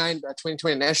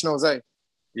 2020 Nationals, eh?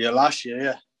 Yeah, last year,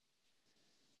 yeah.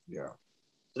 Yeah.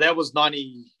 So that was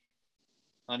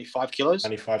 95 kilos.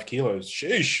 95 kilos.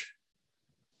 Sheesh.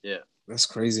 Yeah. That's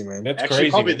crazy, man. That's actually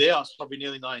crazy, probably man. there. I was probably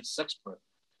nearly 96, bro.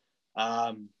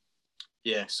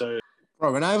 Yeah, so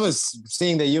Bro, when I was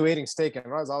seeing that you were eating steak and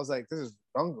rice, I was like, this is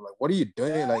wrong. Like, what are you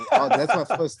doing? Like, that's my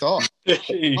first thought.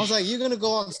 I was like, you're going to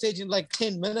go on stage in like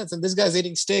 10 minutes and this guy's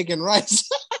eating steak and rice.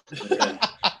 Yeah.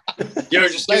 Yo,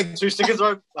 just like 2 seconds,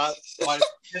 bro. My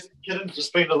kitten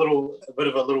just been a bit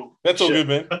of a little. That's all good,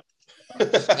 man.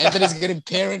 Anthony's getting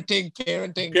parenting.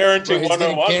 Parenting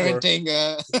 101. Parenting.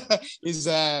 He's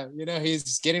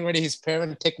he's getting ready his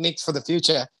parent techniques for the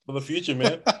future. For the future,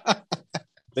 man.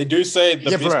 They do say the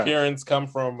best bro. parents come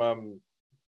from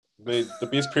the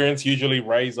best parents usually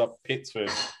raise up pets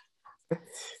first.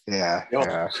 Yeah.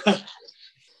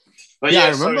 But Yeah, yeah, I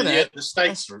remember that. Yeah, the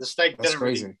steak That's didn't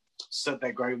crazy. really sit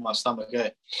that great with my stomach. Yeah.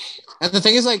 And the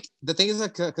thing is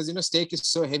because steak is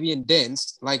so heavy and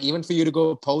dense, like even for you to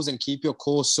go pose and keep your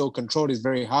core so controlled is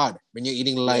very hard when you're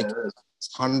eating like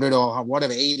 100 or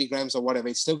whatever, 80 grams or whatever.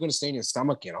 It's still going to stay in your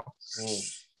stomach, you know.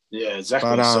 Yeah,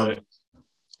 exactly. But, so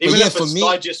even if for it's me,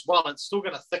 digest well, it's still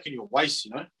going to thicken your waist,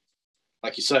 you know,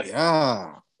 like you say.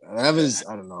 Yeah, that was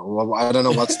I don't know. Well, I don't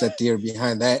know what's the theory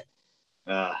behind that.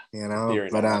 You know, Theory,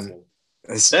 but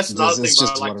that's another thing,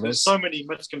 bro. Like, there's so many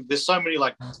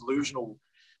like delusional,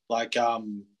 like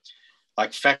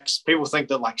facts. People think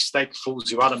that like steak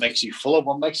fools you out and makes you fuller.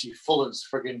 What makes you full is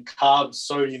friggin' carbs,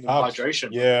 sodium, and hydration.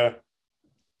 Yeah,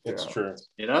 it's true.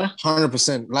 You know,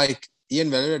 100%. Like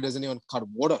Ian Valera doesn't even cut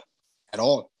water at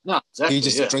all. No, exactly. He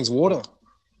just drinks water.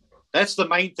 That's the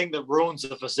main thing that ruins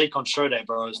the physique on show day,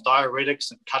 bro. Is diuretics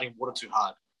and cutting water too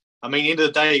hard. I mean, end of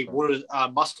the day, water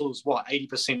muscle is what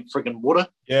 80% friggin' water.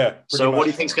 Yeah. So what do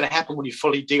you think's going to happen when you're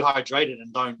fully dehydrated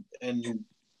and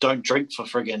don't drink for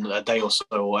friggin' a day or so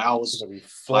or hours,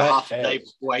 like half a day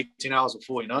before, 18 hours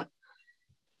before, you know?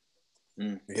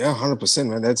 Yeah, 100%,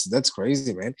 man. That's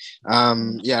crazy, man.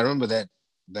 Yeah, I remember that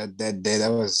day.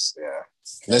 That was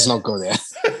Let's not go there.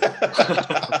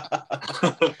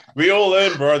 We all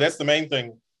learn, bro. That's the main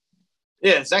thing.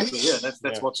 Yeah, exactly. Yeah,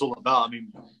 that's what it's all about. I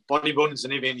mean, bodybuilding's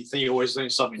never anything. You always learn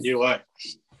something new, eh?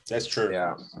 That's true.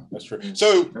 Yeah, that's true.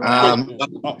 So I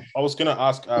was going to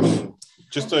ask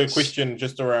just a question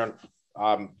just around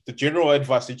the general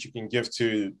advice that you can give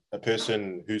to a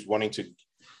person who's wanting to,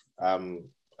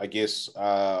 I guess,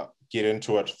 get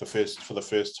into it for the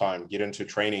first time, get into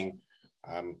training,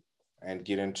 and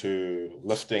get into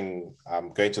lifting,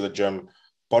 going to the gym.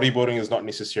 Bodybuilding is not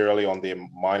necessarily on their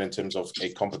mind in terms of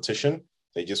a competition.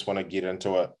 They just want to get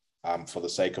into it for the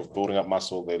sake of building up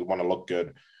muscle. They want to look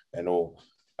good and all.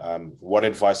 What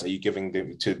advice are you giving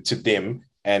them to them?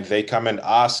 And they come and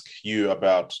ask you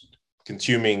about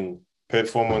consuming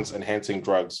performance-enhancing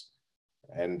drugs.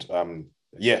 And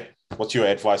what's your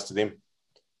advice to them?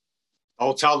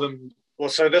 I'll tell them. Well,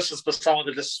 so this is for someone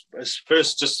that is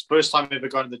first time ever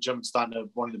going to the gym and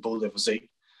wanting to build their physique.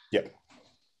 Yeah.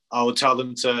 I would tell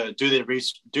them to do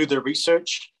their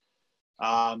research,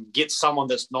 get someone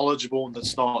that's knowledgeable and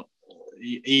that's not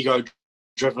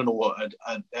ego-driven or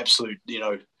an absolute,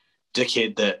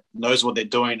 dickhead that knows what they're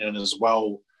doing and as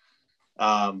well,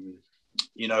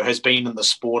 has been in the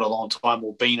sport a long time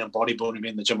or been in bodybuilding,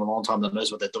 been in the gym a long time, that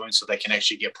knows what they're doing, so they can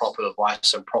actually get proper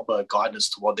advice and proper guidance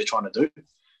to what they're trying to do.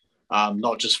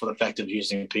 Not just for the fact of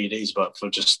using PEDs, but for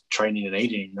just training and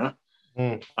eating,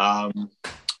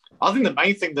 I think the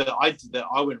main thing that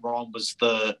I went wrong was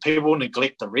the people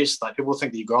neglect the rest. Like, people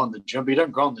think that you grow in the gym, but you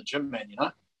don't grow in the gym, man,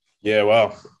 Yeah,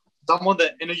 wow. Someone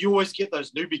that, you always get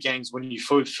those newbie gangs when you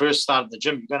first start at the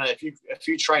gym. You're gonna, if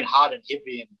you train hard and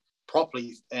heavy and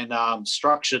properly and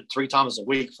structured 3 times a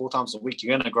week, 4 times a week,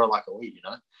 you're gonna grow like a weed,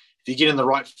 If you get in the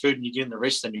right food and you get in the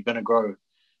rest, then you're gonna grow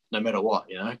no matter what,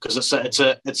 because it's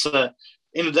a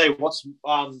end of the day, what's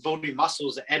building muscle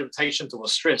is an adaptation to a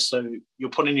stress. So you're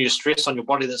putting your stress on your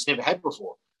body that's never had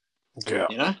before.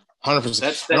 Yeah,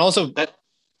 100%. And also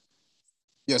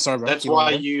yeah, sorry, bro. That's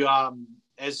why you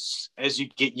as you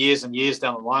get years and years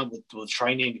down the line with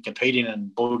training and competing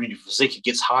and building your physique, it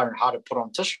gets harder and harder to put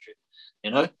on tissue.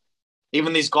 You know,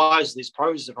 even these guys, these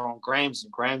pros that are on grams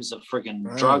and grams of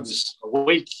friggin' drugs a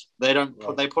week, they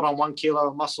put on 1 kilo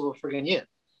of muscle a friggin' year.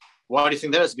 Why do you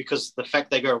think that is? Because the fact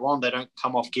they go on, they don't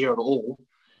come off gear at all.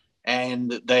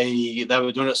 And they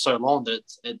were doing it so long that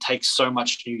it takes so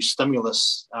much new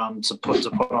stimulus to put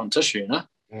on tissue, you know?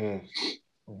 Mm.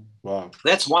 Wow.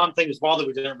 That's one thing as well that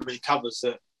we didn't really cover is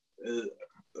that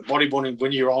bodybuilding,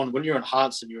 when you're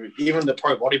enhanced and you're even the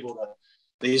pro bodybuilder,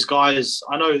 these guys,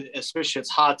 I know especially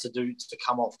it's hard to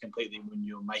come off completely when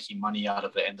you're making money out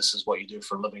of it and this is what you do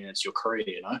for a living and it's your career,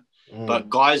 you know? But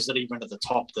guys that even at the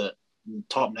top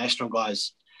national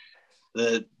guys,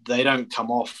 they don't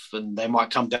come off and they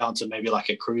might come down to maybe like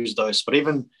a cruise dose. But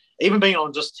even being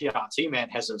on just TRT, man,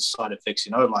 has its side effects,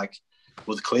 you know, like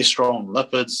with cholesterol and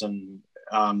lipids and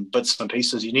bits and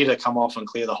pieces. You need to come off and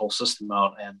clear the whole system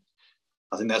out. And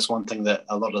I think that's one thing that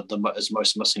a lot of them is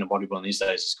most missing in bodybuilding these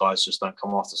days is guys just don't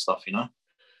come off the stuff, you know?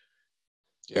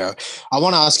 Yeah. I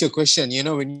want to ask you a question. You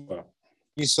know, when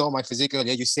you saw my physique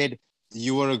earlier, you said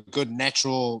you were a good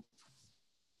natural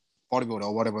bodybuilder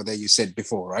or whatever that you said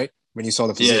before, right? When you saw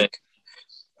the physique.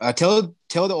 Yeah. Tell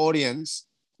the audience,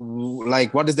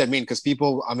 like, what does that mean? Because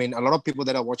people, I mean, a lot of people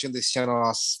that are watching this channel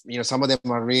are, you know, some of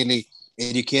them are really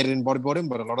educated in bodybuilding,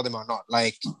 but a lot of them are not.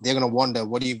 Like, they're going to wonder,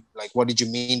 what did you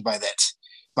mean by that?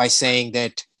 By saying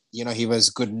that, you know, he was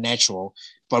good natural,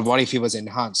 but what if he was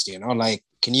enhanced, you know? Like,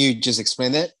 can you just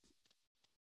explain that?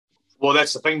 Well,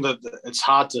 that's the thing that it's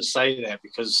hard to say that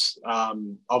because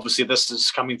obviously this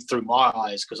is coming through my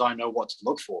eyes because I know what to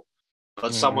look for.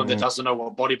 But someone that doesn't know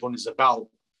what bodybuilding is about,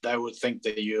 they would think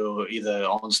that you're either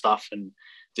on stuff and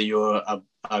that you're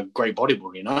a great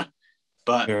bodybuilder, you know?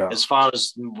 But as far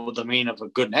as the meaning of a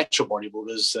good natural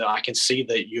bodybuilder is, I can see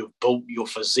that you've built your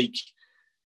physique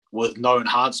with no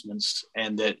enhancements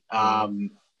and that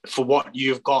for what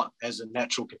you've got as a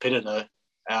natural competitor,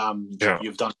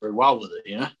 you've done very well with it,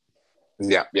 you know?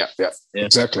 Yeah.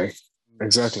 Exactly.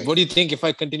 What do you think if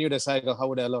I continue the cycle, how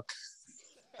would I look?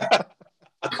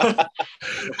 What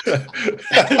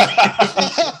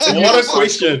a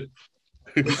question.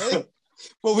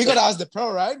 Well, we got to ask the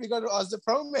pro, right? We got to ask the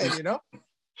pro man, you know?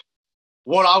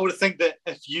 What I would think that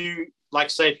if you,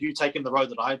 like, say, if you taken the road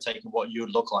that I've taken, what you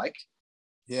would look like.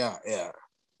 Yeah.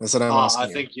 That's what I'm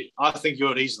asking. I think you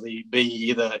would easily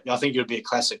be I think you'd be a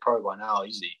classic pro by now,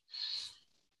 easy.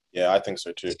 Yeah, I think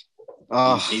so too.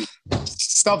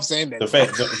 Stop saying that. The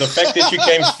fact that you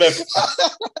came fifth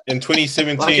in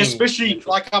 2017, like especially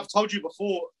like I've told you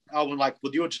before, Alwin, like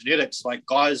with your genetics, like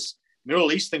guys,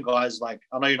 Middle Eastern guys, like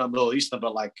I know you're not Middle Eastern,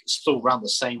 but like still around the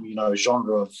same, you know,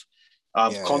 genre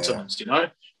of continents, you know,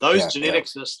 those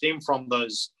genetics that stem from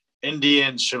those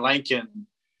Indian, Sri Lankan,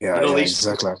 Middle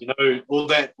Eastern, exactly. You know, all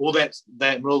that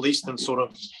Middle Eastern sort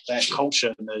of that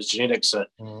culture and those genetics that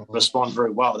respond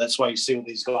very well. That's why you see all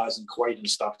these guys in Kuwait and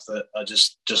stuff that are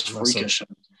just freakish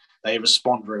and they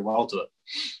respond very well to it.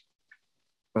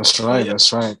 That's right.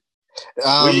 That's right.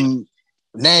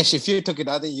 Nash, if you took it,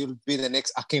 I think you'll be the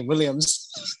next Akeem Williams.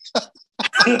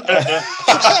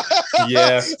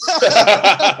 Yeah,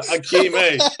 Akeem,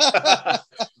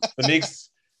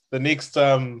 the next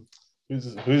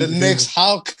Who's the next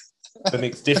Hulk? The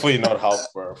next, definitely not Hulk,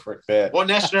 bro. Frick that. What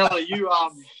nationality are you?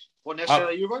 What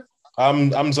nationality are you, bro?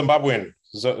 I'm Zimbabwean.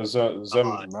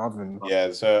 Zimbabwean.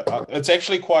 Yeah, so it's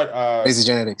actually quite crazy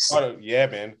genetics.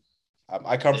 Man.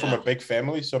 I come from a big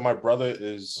family, so my brother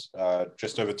is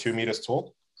just over 2 meters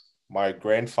tall. My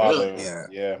grandfather,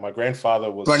 my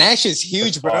grandfather was. Bro, Nash is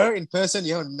huge, bro. In person,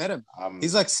 you haven't met him.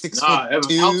 He's like 6'2". How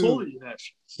tall are you,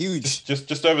 Nash? Huge.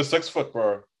 Just over 6 foot,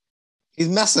 bro. He's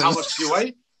massive. How much do you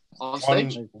weigh on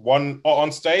stage?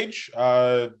 On stage,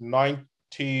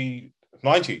 90.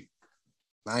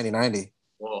 90.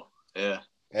 Oh, yeah.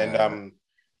 And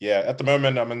at the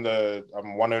moment I'm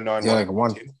 109. Yeah, like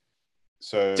one.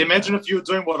 So imagine if you were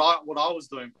doing what I was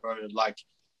doing, bro. Like,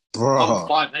 I'm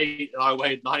 5'8" and I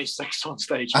weighed 96 on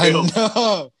stage. I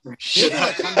know. You'll be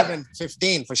like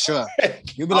 115 for sure.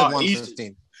 You'll be like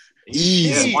 115.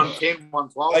 Easy. Yeah, 110,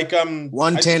 112. Like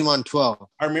 110, 112.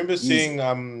 I remember seeing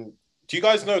do you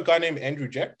guys know a guy named Andrew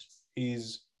Jacked?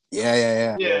 He's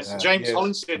Yeah. So James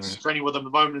Hollingshead's training with him at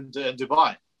the moment in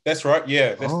Dubai. That's right.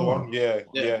 Yeah, that's the one.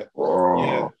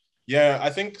 Yeah. I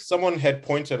think someone had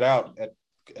pointed out at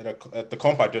the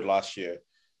comp I did last year.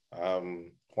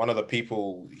 One of the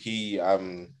people he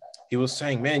was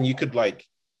saying, man, you could like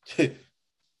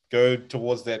go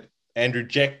towards that Andrew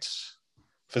Jacked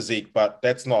physique, but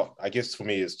that's not. I guess for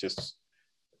me, it's just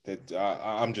that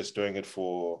I'm just doing it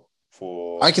for.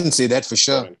 I can see that for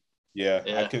sure. Yeah.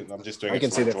 Yeah. I'm just doing I it can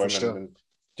for see that for enjoyment sure. and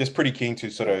just pretty keen to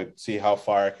sort of see how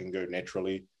far I can go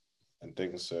naturally and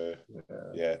things. So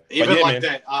yeah. Even yeah, like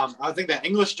man. that, I think that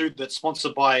English dude that's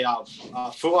sponsored by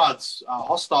Fuad's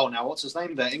Hostile now. What's his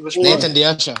name? The English Nathan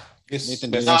Diasha. Yes,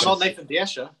 Nathan yes, No, Diasha. not Nathan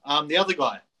Diasha. The other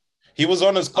guy. he was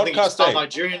on his I think he's podcast.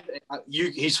 Nigerian.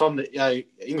 He's from the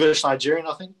English Nigerian,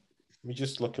 I think. Let me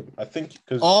just look at. I think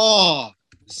because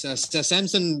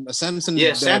Samson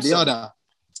Yeah, Samson. Dioda.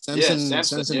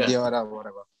 Samson yeah. Dioda,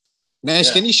 whatever.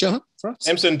 Nash, can you show him for us?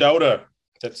 Samson Dauda.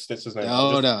 That's his name.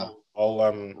 Dauda.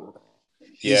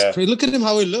 Yeah. Look at him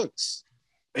how he looks.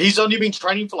 He's only been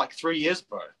training for like 3 years,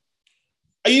 bro.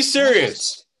 Are you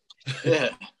serious? Yeah.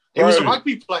 He was a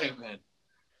rugby player, man.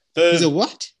 He's a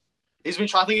what? I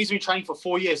think he's been training for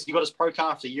 4 years. He got his pro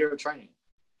card after a year of training.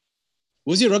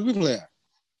 Was he a rugby player?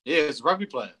 Yeah, he's a rugby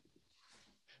player.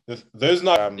 Those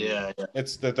not. Yeah.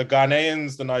 It's the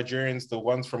Ghanaians, the Nigerians, the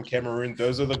ones from Cameroon.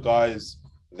 Those are the guys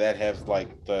that have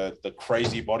like the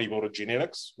crazy bodybuilder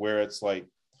genetics, where it's like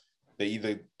they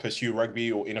either pursue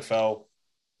rugby or NFL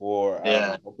or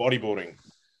bodybuilding.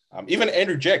 Even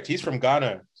Andrew Jack, he's from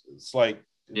Ghana. It's like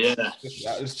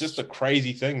it's just a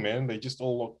crazy thing, man. They just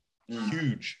all look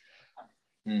huge.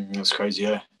 That's crazy,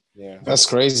 yeah. Yeah, that's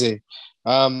crazy.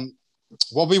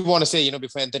 What we want to say,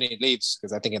 before Anthony leaves,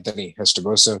 because I think Anthony has to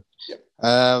go. So,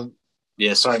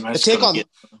 sorry, man. The take on.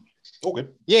 Oh,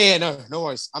 good. Yeah, no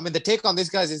worries. I mean, the take on these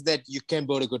guys is that you can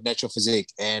build a good natural physique,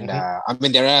 and I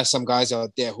mean, there are some guys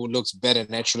out there who looks better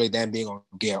naturally than being on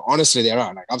gear. Honestly, there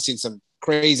are. Like I've seen some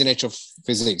crazy natural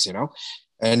physiques, and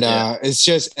it's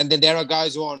just, and then there are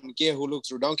guys who are on gear who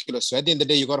looks ridiculous. So at the end of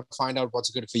the day, you got to find out what's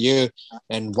good for you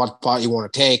and what part you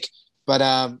want to take. But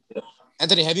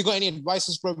Anthony, have you got any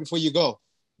advices, bro, before you go?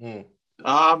 You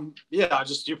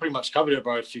pretty much covered it,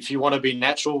 bro. If you want to be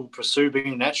natural, pursue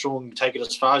being natural and take it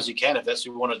as far as you can if that's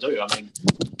what you want to do. I mean,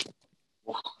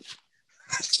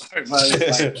 sorry,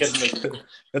 mate, kidding me.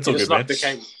 That's all good, man.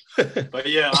 But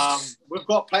we've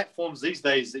got platforms these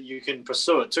days that you can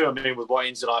pursue it too. I mean, with what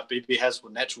NZIBB has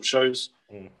with natural shows,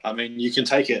 I mean, you can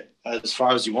take it as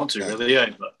far as you want to, really. Yeah,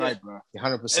 but, right, bro.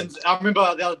 100%. And I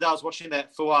remember the other day I was watching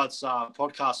that Fuad's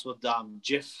podcast with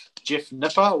Jeff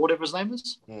Nipper, or whatever his name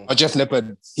is. Oh, Jeff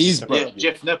Nippard.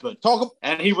 Jeff Nippard.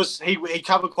 And he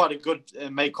covered quite a good,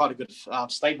 made quite a good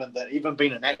statement that even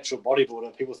being a natural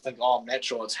bodybuilder, people think, oh, I'm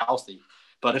natural, it's healthy.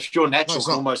 But if you're natural, it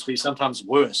can almost be sometimes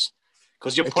worse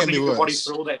because you're putting your body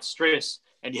through all that stress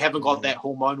and you haven't got that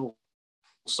hormonal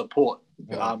support.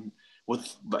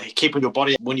 With keeping your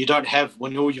body, when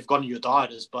all you've got in your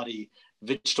diet is bloody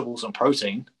vegetables and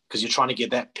protein, because you're trying to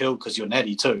get that pill because you're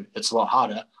natty too, it's a lot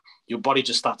harder. Your body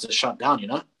just starts to shut down,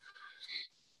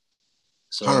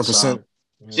 So 100%.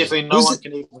 Definitely no one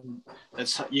can even,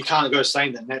 you can't go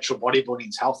saying that natural bodybuilding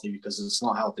is healthy because it's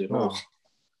not healthy at all.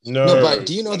 No, but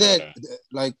do you know that,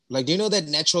 do you know that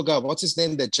natural guy, what's his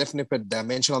name that Jeff Nippard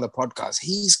mentioned on the podcast?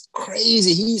 He's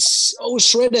crazy. He's so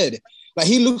shredded. Like,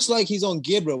 he looks like he's on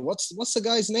gear, bro. What's the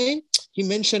guy's name? He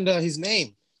mentioned his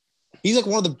name. He's like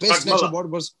one of the best natural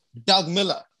bodybuilders. Doug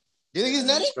Miller. Do you think he's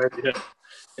natty?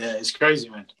 Yeah, it's crazy,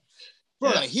 man. Bro,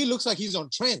 like, he looks like he's on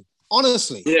trend.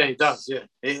 Honestly. Yeah, he does, yeah.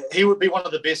 He would be one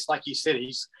of the best, like you said.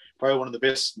 He's probably one of the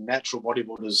best natural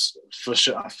bodybuilders, for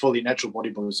sure, fully natural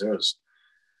bodybuilders there is.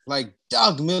 Like,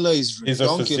 Doug Miller is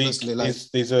ridiculously like...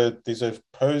 There's a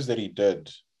pose that he did.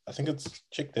 I think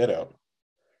check that out.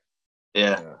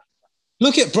 Yeah.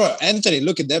 Look at, bro, Anthony,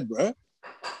 look at that, bro.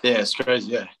 Yeah, it's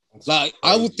crazy, yeah. Like,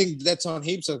 I would think that's on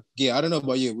heaps of gear. I don't know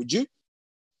about you. Would you?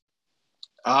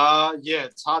 Yeah,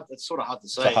 it's hard. It's sort of hard to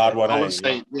say. It's a hard one. I would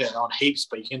say, on heaps,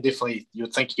 but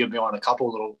you'd think you'd be on a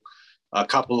couple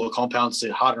of compounds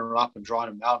to harden them up and dry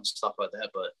them out and stuff like that.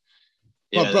 But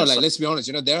yeah, bro, like, let's be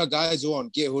honest. There are guys who are on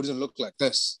gear who doesn't look like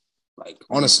this. Like,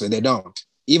 honestly, they don't.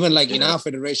 Even like in our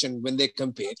federation, when they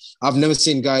compete, I've never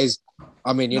seen guys.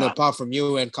 I mean, apart from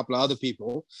you and a couple of other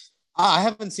people, I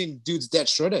haven't seen dudes that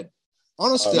shredded.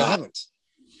 Honestly, I haven't.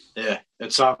 Yeah,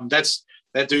 it's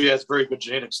that dude has very good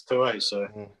genetics too, So,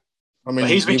 I mean,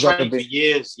 he's been training for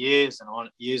years on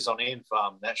end for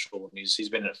natural. He's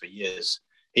been in it for years.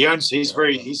 He owns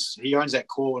that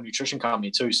core nutrition company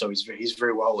too. So he's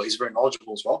very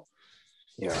knowledgeable as well.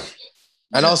 Yeah.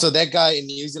 And also that guy in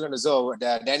New Zealand as well,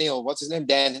 Daniel, what's his name?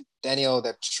 Daniel,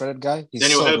 that shredded guy. He's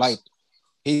Daniel so Hibbs. Light.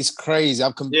 He's crazy.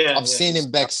 I've seen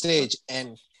him backstage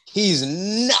and he's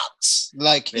nuts.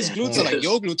 Like, his glutes are like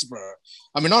your glutes, bro.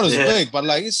 I mean, not as big, but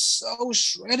like, he's so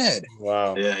shredded.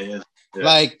 Wow. Yeah.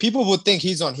 Like, people would think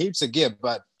he's on heaps of gear,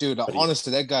 but dude,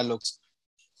 honestly, that guy looks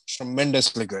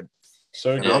tremendously good.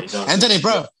 So good. Anthony,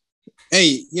 bro.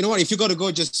 Hey, you know what? If you got to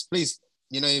go, just please,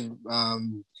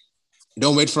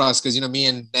 don't wait for us because me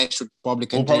and Nash would probably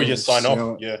we'll probably just sign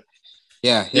off.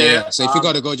 Yeah. So if you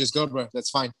got to go, just go, bro. That's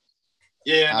fine.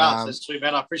 Yeah, no, that's sweet,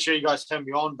 man. I appreciate you guys having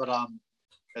me on, but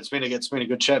it's been a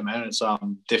good chat, man. It's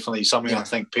definitely something I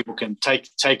think people can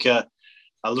take a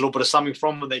little bit of something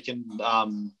from, and they can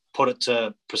put it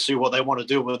to pursue what they want to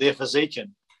do with their physique,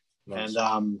 and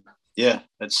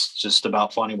it's just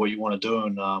about finding what you want to do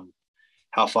and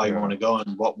how far you want to go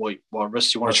and what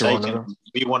risks you want to take and who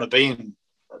you want to be in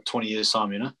 20 years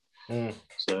time,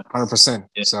 So 100%.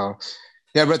 Yeah. So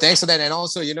yeah, bro, thanks for that. And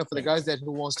also, for the guys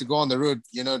who wants to go on the route,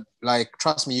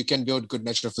 trust me, you can build good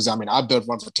natural physique. I mean, I built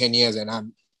one for 10 years and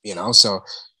I'm,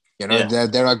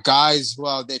 there are guys who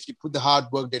are there. If you put the hard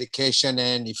work, dedication,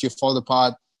 and if you follow the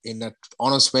path in an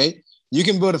honest way, you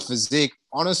can build a physique.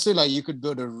 Honestly, you could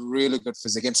build a really good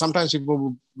physique. And sometimes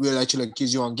people will actually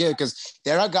accuse you on gear because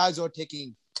there are guys who are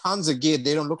taking tons of gear.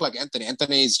 They don't look like Anthony.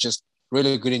 Anthony is just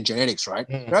really good in genetics, right?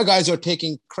 There are guys who are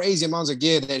taking crazy amounts of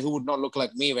gear who would not look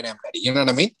like me when I'm ready. You know what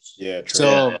I mean? Yeah, true.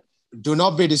 So do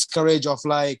not be discouraged of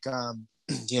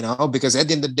because at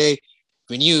the end of the day,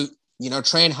 when you,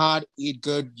 train hard, eat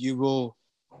good, you will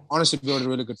honestly build a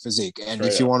really good physique. And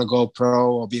if you want to go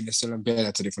pro or be Mr. Olympia,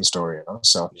 that's a different story,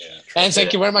 So, and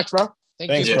thank you very much, bro.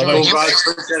 Thanks, you for joining us.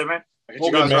 Appreciate it, man.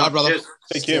 All good, man. Brother.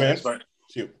 Take care, man.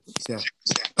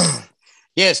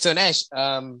 Yeah. So Nash,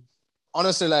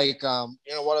 honestly, what I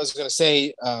was gonna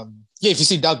say, if you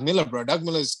see Doug Miller, bro, Doug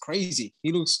Miller is crazy.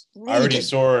 He looks. Really I already good.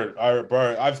 saw it,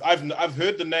 bro. I've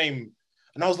heard the name,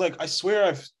 and I was like, I swear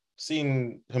I've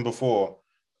seen him before.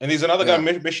 And there's another guy,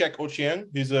 Meshach Ochieng,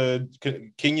 who's a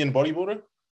Kenyan bodybuilder.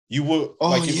 You were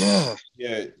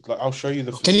I'll show you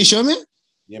the. Can you show me?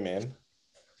 Yeah, man.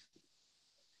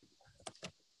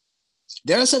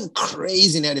 There are some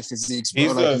crazy native physiques,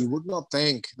 bro. You would not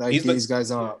think these guys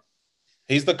are.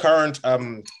 He's the current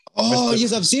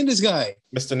yes, I've seen this guy.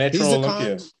 Mr. Natural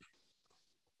Olympia.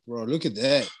 Bro, look at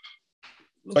that.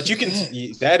 But you can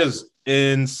see that is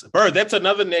bro, that's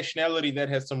another nationality that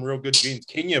has some real good genes.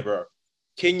 Kenya, bro.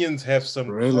 Kenyans have some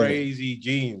crazy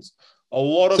genes. A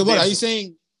lot of So what are you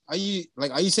saying? Are you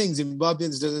saying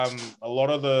Zimbabweans doesn't a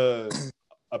lot of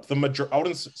the majority, I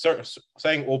wouldn't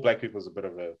saying all black people is a bit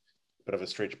of a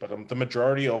stretch, but the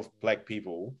majority of black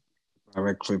people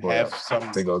have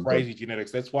some crazy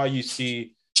genetics. That's why you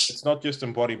see it's not just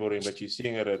in bodybuilding, but you're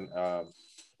seeing it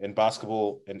in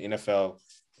basketball, in NFL,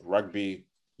 rugby.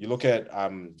 You look at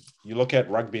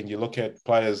rugby and you look at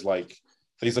players like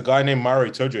there's a guy named Mari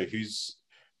Toje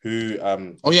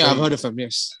I've heard of him.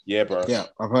 Yes. Yeah, bro. Yeah,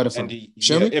 I've heard of him.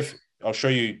 Show me. I'll show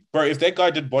you, bro. If that guy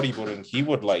did bodybuilding, he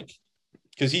would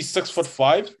because he's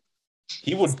 6'5",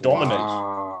 he would dominate.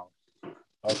 Wow.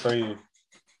 I'll show you.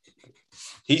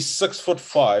 He's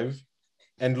 6'5",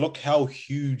 and look how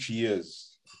huge he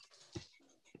is.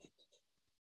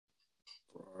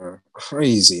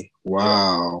 Crazy!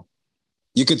 Wow.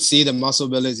 You could see the muscle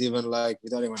bellies even without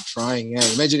even trying. Yeah,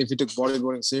 imagine if you took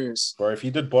bodybuilding serious. Bro, if he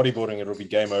did bodybuilding, it would be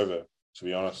game over, to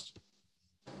be honest.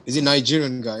 Is he a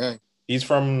Nigerian guy? Yeah.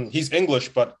 He's English,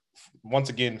 but once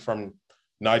again from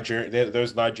Nigeria,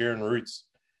 those Nigerian roots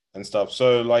and stuff.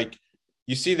 So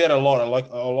you see that a lot. A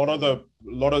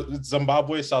lot of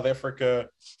Zimbabwe, South Africa,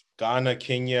 Ghana,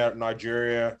 Kenya,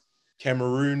 Nigeria,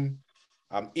 Cameroon,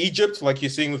 Egypt, like you're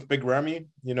seeing with Big Ramy,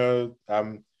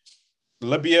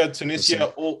 Libya,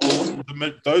 Tunisia,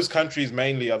 those countries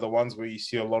mainly are the ones where you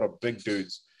see a lot of big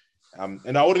dudes.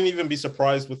 And I wouldn't even be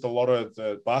surprised with a lot of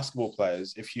the basketball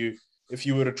players if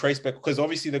you were to trace back, because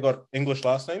obviously they got English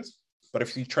last names, but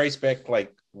if you trace back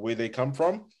where they come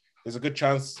from, there's a good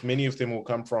chance many of them will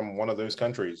come from one of those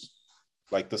countries,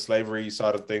 like the slavery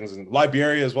side of things. And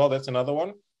Liberia as well, that's another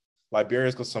one.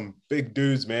 Liberia's got some big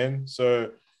dudes, man.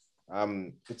 So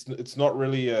it's not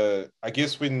really I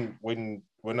guess when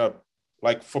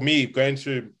for me, going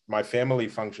to my family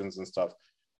functions and stuff,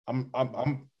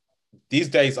 I'm these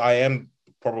days I am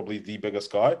probably the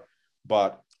biggest guy,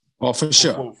 but for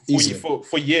sure,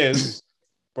 for years,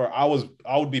 bro,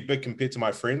 I would be big compared to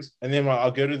my friends, and then I'll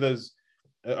go to those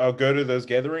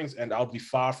gatherings, and I'll be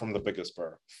far from the biggest,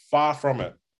 bro, far from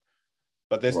it.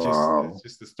 But that's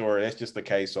just the story. That's just the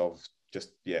case of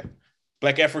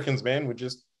Black Africans, man. We're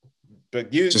just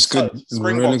big. Just good,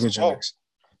 really good genetics.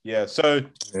 Yeah, so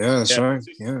that's right.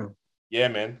 Yeah,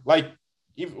 man.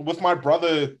 Even with my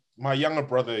brother, my younger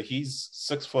brother, he's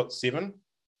 6'7",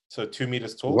 so 2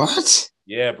 meters tall. What?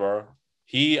 Yeah, bro.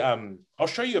 He I'll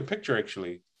show you a picture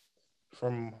actually.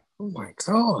 From oh my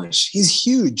gosh, he's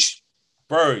huge,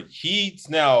 bro. He's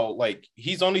now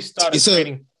he's only started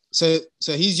training. So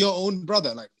he's your own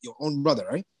brother,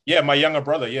 right? Yeah, my younger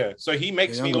brother. Yeah, so he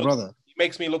makes me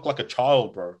look like a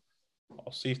child, bro.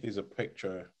 I'll see if there's a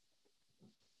picture.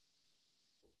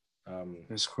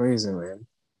 It's crazy, man.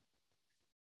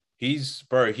 His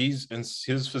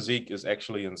physique is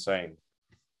actually insane.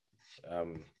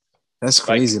 That's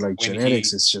crazy. Like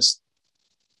genetics, it's just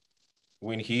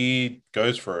when he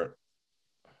goes for it.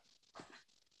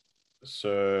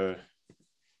 So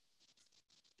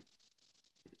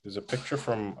there's a picture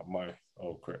from my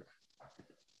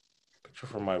picture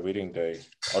from my wedding day.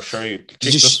 I'll show you.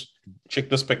 Check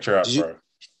this picture out, bro.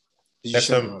 That's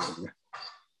him.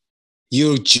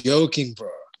 You're joking, bro.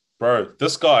 Bro,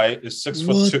 this guy is 6'2".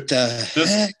 What the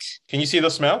heck? Can you see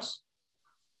this mouse?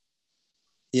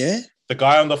 Yeah. The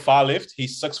guy on the far left,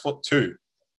 he's 6'2".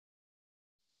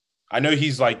 I know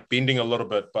he's like bending a little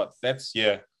bit, but that's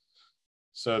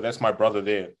So that's my brother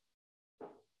there.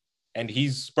 And he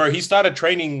started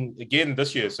training again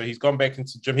this year. So he's gone back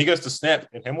into the gym. He goes to Snap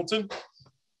in Hamilton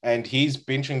and he's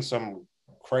benching some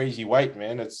crazy weight,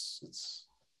 man. It's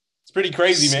pretty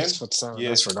crazy, man. That's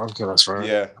ridiculous, right?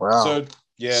 Yeah. Wow. So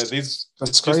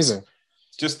that's crazy. That's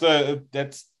just the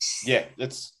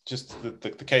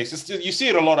case. You see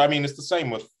it a lot. I mean, it's the same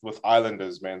with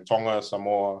Islanders, man. Tonga,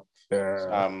 Samoa,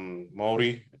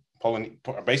 Maori,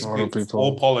 basically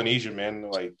all Polynesian, man.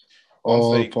 Like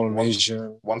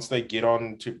once they get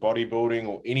on to bodybuilding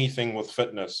or anything with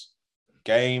fitness,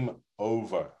 game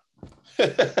over.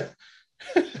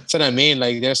 That's what I mean.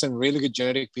 Like, there's some really good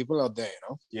genetic people out there, you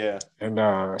know? Yeah. And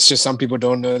it's just some people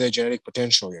don't know their genetic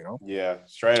potential, you know? Yeah,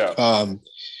 straight up.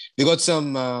 We got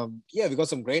some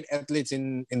great athletes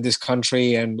in this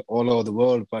country and all over the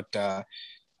world, but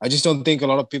I just don't think a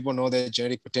lot of people know their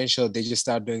genetic potential. They just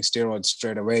start doing steroids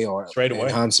straight away or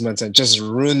enhancements and just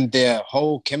ruin their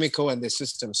whole chemical and their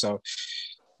system. So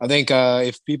I think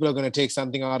if people are going to take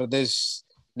something out of this,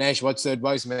 Nash, what's the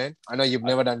advice, man? I know you've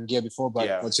never done gear before,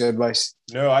 but what's your advice?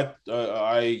 No,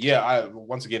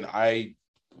 once again, I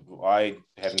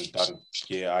haven't done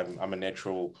gear. I'm a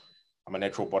natural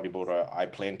bodybuilder. I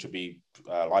plan to be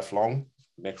lifelong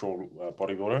natural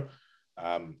bodybuilder.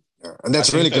 And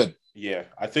that's really good. Yeah,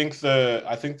 I think the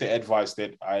advice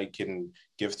that I can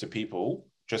give to people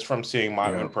just from seeing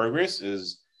my own progress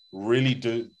is really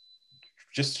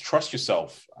just trust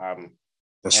yourself.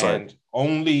 That's right. And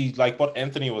only like what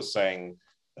Anthony was saying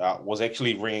was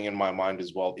actually ringing in my mind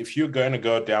as well. If you're going to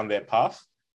go down that path,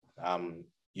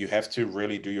 you have to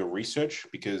really do your research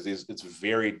because it's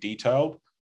very detailed.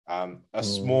 A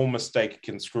small mistake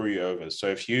can screw you over. So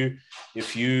if you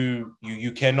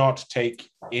cannot take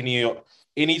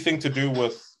anything to do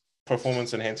with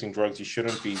performance enhancing drugs, you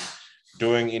shouldn't be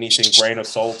doing anything grain of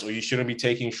salt, or you shouldn't be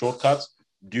taking shortcuts.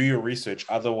 Do your research.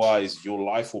 Otherwise, your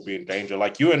life will be in danger.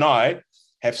 Like you and I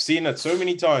have seen it so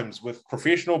many times with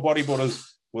professional bodybuilders,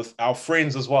 with our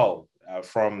friends as well,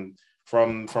 from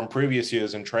previous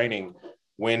years in training,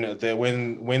 when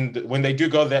they do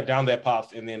go down that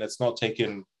path and then it's not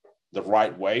taken the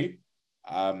right way,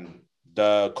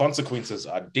 the consequences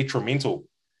are detrimental,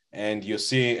 and you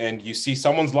see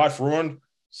someone's life ruined,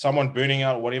 someone burning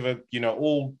out, whatever,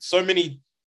 so many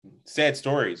sad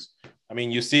stories. I mean,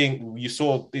 you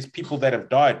saw these people that have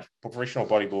died, professional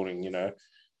bodybuilding,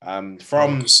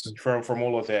 from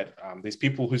all of that. These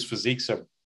people whose physiques are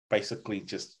basically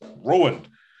just ruined.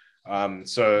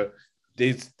 So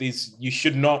you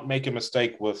should not make a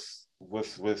mistake with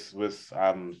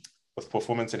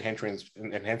performance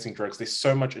enhancing drugs. There's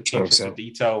so much attention to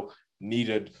detail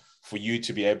needed for you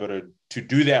to be able to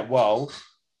do that well.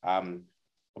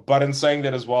 But in saying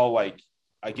that as well, like,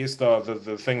 I guess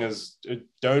the thing is,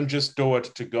 don't just do it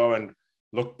to go and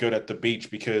look good at the beach,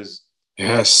 because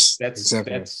that's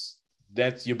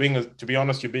you're being a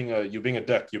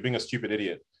dick. You're being a stupid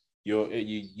idiot. You're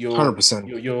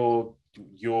 100%.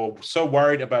 You're so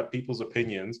worried about people's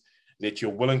opinions that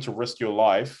you're willing to risk your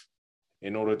life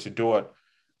in order to do it.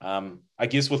 I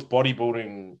guess with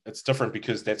bodybuilding, it's different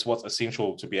because that's what's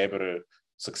essential to be able to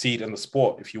succeed in the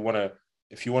sport. If you want to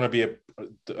be a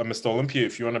Mr. Olympia,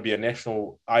 if you want to be a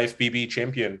national IFBB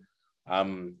champion,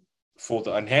 for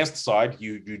the enhanced side,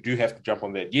 you do have to jump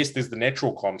on that. Yes, there's the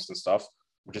natural comps and stuff,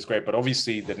 which is great, but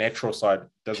obviously the natural side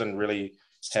doesn't really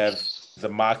have the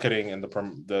marketing and the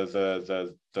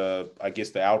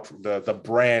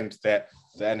brand that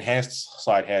the enhanced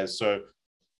side has. So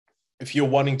if you're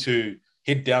wanting to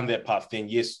head down that path, then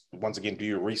yes, once again, do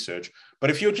your research.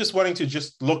 But if you're just wanting to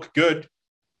just look good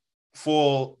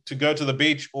to go to the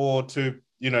beach, or to,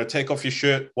 take off your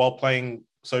shirt while playing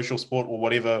social sport or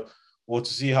whatever, or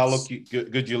to see how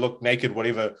good you look naked,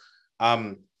 whatever,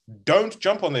 don't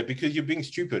jump on that, because you're being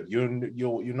stupid. You're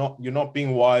not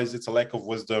being wise. It's a lack of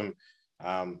wisdom.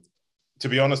 To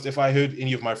be honest, if I heard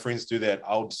any of my friends do that,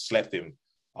 I would slap them.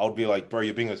 I would be like, bro,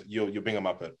 you're being a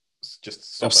muppet.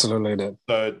 just stop absolutely that.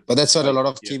 So, but that's what a lot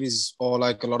of Kiwis, or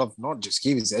like a lot of not just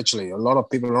Kiwis, actually, a lot of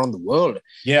people around the world,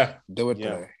 do it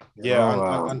today.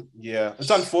 It's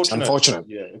unfortunate. It's unfortunate.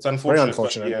 Very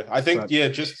unfortunate. Yeah, I think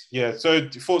So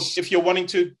if you're wanting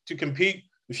to compete,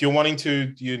 if you're wanting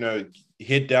to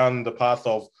head down the path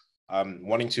of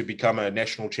wanting to become a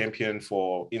national champion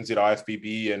for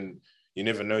NZIFBB, and you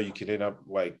never know, you could end up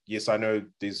like, yes, I know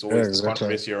there's always this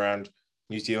controversy around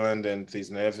New Zealand, and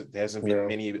there hasn't been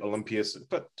many Olympians,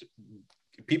 but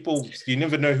people, you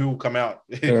never know who will come out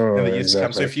in the years to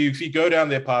come. So if you go down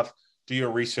their path, do your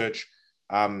research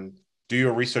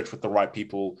with the right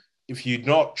people. If you're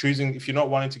not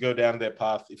wanting to go down their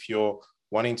path, if you're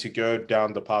wanting to go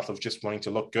down the path of just wanting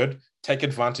to look good, take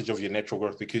advantage of your natural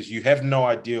growth, because you have no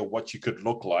idea what you could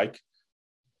look like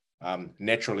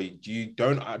naturally. You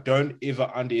don't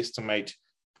ever underestimate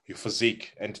your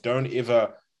physique, and don't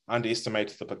ever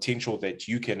underestimate the potential that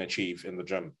you can achieve in the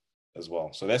gym as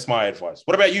well. So that's my advice.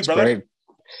 What about you, brother?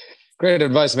 Great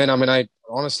advice, man. I mean, I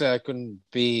couldn't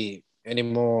be any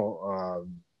more.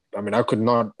 I could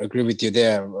not agree with you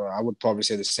there. I would probably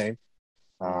say the same.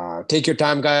 Take your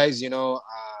time, guys.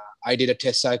 I did a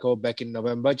test cycle back in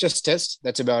November. Just test.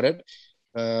 That's about it.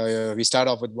 We start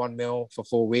off with 1 mil for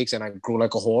 4 weeks, and I grew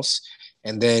like a horse.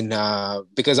 And then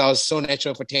because I was so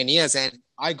natural for 10 years, and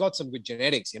I got some good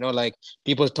genetics, like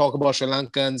people talk about Sri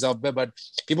Lankans, but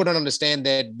people don't understand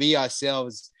that we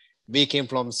ourselves, we came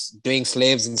from doing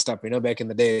slaves and stuff, back in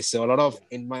the day. So a lot of,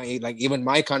 even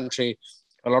my country,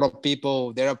 a lot of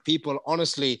people, there are people,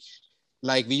 honestly,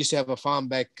 like we used to have a farm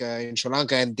back in Sri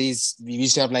Lanka, and we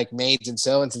used to have like maids and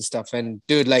servants and stuff. And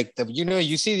dude, like,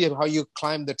 you see how you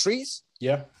climb the trees?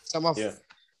 Yeah. Some of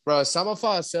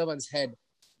our servants had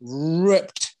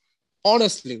ripped,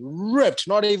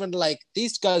 not even like,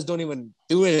 these guys don't even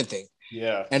do anything.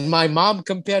 Yeah. And my mom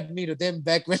compared me to them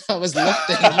back when I was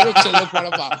lifting. You actually look one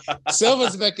of our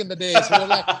servants back in the days. We were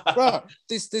like, bro,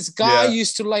 this guy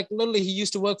used to like, literally, he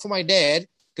used to work for my dad,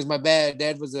 because my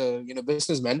dad was a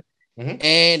businessman. Mm-hmm.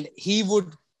 And he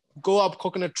would go up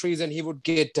coconut trees, and he would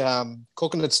get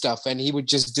coconut stuff, and he would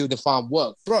just do the farm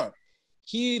work. Bro,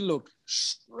 he looked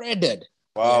shredded.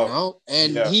 Wow.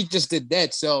 And he just did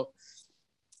that. So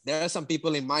there are some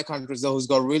people in my country though who's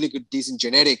got really good, decent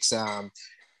genetics.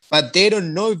 But they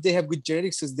don't know if they have good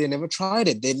genetics because they never tried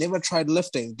it. They never tried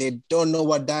lifting. They don't know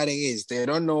what dieting is. They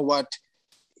don't know what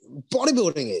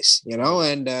bodybuilding is,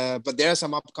 And but there are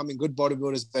some upcoming good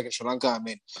bodybuilders back in Sri Lanka. I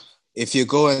mean, if you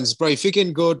go and if you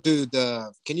can go to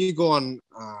can you go on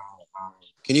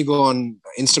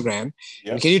Instagram?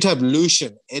 Yeah. Can you type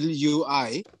Lucian,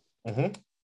 Lui?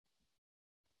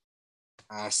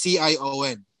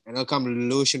 Cion, and it'll come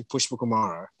Lucian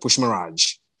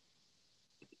Pushmaraj.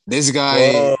 This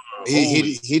guy,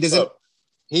 he doesn't.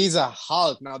 He's a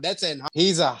Hulk. Now that's an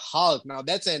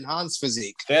enhanced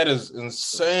physique. That is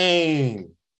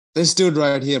insane. This dude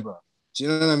right here, bro. Do you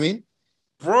know what I mean?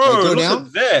 Bro, look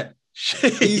at that.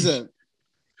 He's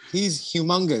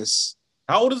humongous.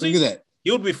 How old is he? Look at that.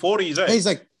 He would be 40. He's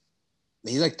like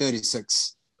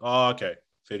 36. Oh, okay.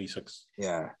 36.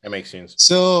 Yeah. That makes sense.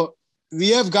 So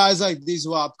we have guys like these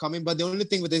who are upcoming, but the only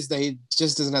thing with this is that he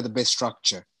just doesn't have the best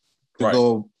structure to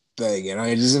go big, He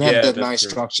doesn't have that nice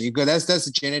structure. That's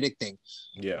a genetic thing.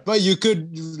 Yeah. But you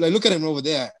could look at him over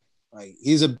there. Like,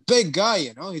 he's a big guy,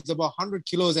 He's about 100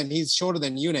 kilos, and he's shorter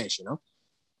than you, Nash,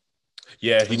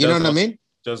 Yeah, he know what I mean?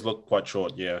 Does look quite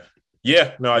short, yeah.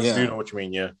 Yeah, no, I do know what you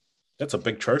mean, yeah. That's a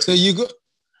big trophy. So you go...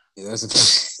 Yeah,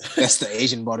 that's the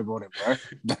Asian bodybuilding, bro.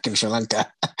 Back in Sri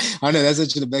Lanka. I know, that's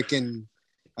actually back in...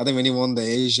 I think when he won the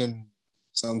Asian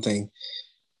something.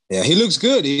 Yeah, he looks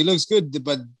good.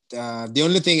 But the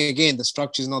only thing, again, the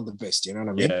structure is not the best, you know what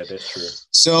I mean? Yeah, that's true.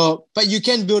 So, but you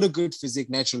can build a good physique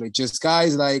naturally. Just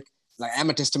guys like I'm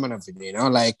a testament of it,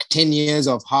 like 10 years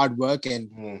of hard work and,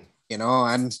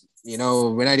 and,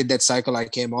 when I did that cycle, I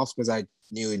came off because I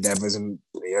knew that wasn't,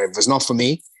 it was not for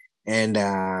me. And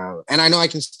I know I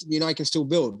can still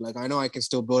build. Like, I know I can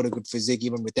still build a good physique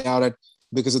even without it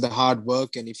because of the hard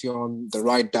work. And if you're on the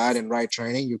right diet and right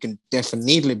training, you can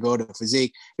definitely build a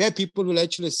physique. We have people who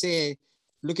actually say,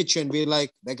 look at you and be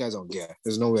like, that guy's on gear.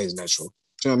 There's no way it's natural.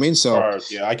 Do you know what I mean? So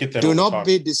yeah, I get that. Do not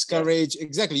be discouraged. Yeah.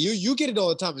 Exactly. You get it all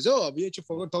the time. We actually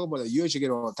forgot to talk about that. You actually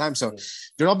get it all the time. So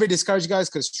do not be discouraged, guys,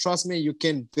 because trust me, you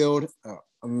can build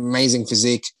amazing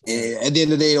physique. At the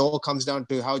end of the day, it all comes down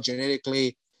to how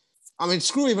genetically,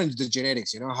 screw even the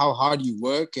genetics, how hard you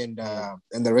work and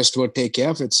the rest will take care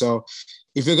of it. So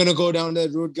if you're going to go down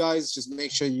that route, guys, just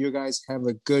make sure you guys have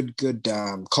a good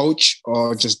coach,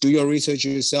 or just do your research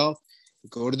yourself.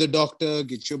 Go to the doctor,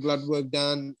 get your blood work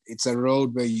done. It's a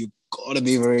road where you got to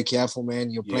be very careful,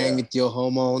 man. You're playing with your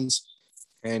hormones,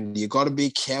 and you got to be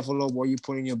careful of what you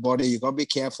put in your body. You got to be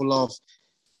careful of,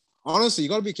 honestly, you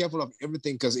got to be careful of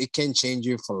everything because it can change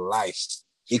you for life.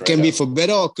 It can be for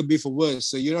better or it could be for worse.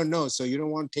 So you don't know. So you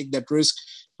don't want to take that risk.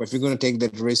 But if you're going to take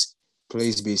that risk,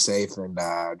 please be safe and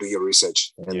do your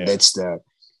research. And that's the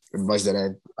advice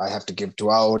that I have to give to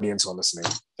our audience who are listening.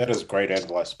 That is great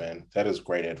advice, man. That is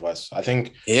great advice. I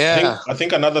think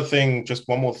another thing, just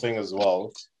one more thing as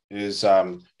well, is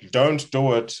don't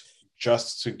do it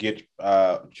just to get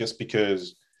just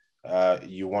because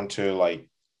you want to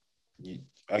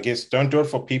I guess don't do it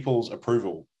for people's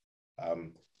approval.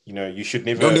 You should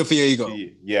never. Don't do it for your ego.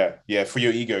 For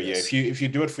your ego. Yes. Yeah, if you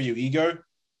do it for your ego,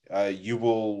 you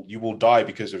will die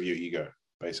because of your ego,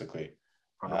 basically.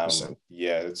 100%.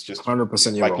 It's just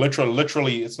 100%. Like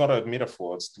literally, it's not a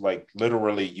metaphor. It's like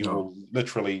literally, you will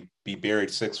literally be buried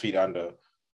 6 feet under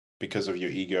because of your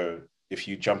ego if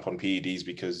you jump on PEDs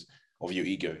because of your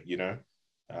ego.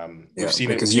 We've seen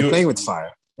because you're playing with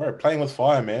fire. Right, playing with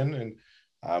fire, man,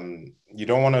 and you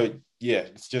don't want to. Yeah,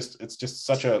 it's just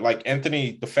such a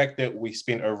Anthony. The fact that we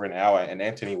spent over an hour and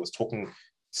Anthony was talking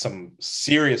some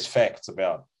serious facts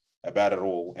about it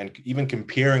all, and even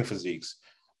comparing physiques,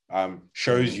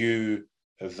 shows you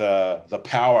the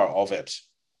power of it,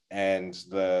 and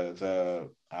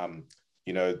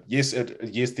yes,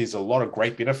 there's a lot of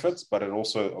great benefits, but it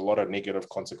also a lot of negative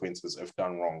consequences if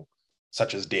done wrong,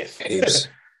 such as death.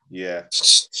 Yeah.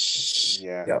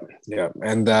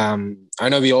 And I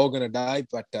know we're all gonna die,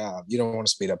 but you don't want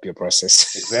to speed up your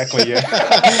process. Exactly.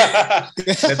 Yeah.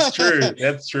 That's true.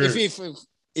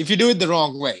 If you do it the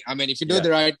wrong way, I mean, if you do it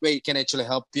the right way, it can actually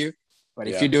help you. But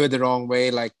if you do it the wrong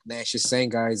way, like Nash is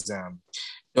saying, guys,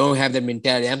 don't have that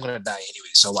mentality. I'm gonna die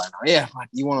anyway, so why not? Yeah, but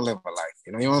you want to live a life.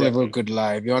 You want to live a good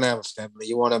life. You want to have a family.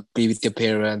 You want to be with your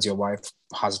parents, your wife,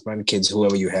 husband, kids,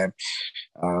 whoever you have.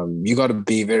 You got to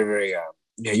be very, very.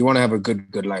 You want to have a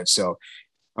good life. So,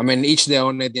 I mean, each their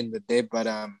own at the end of the day. But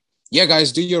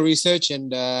guys, do your research and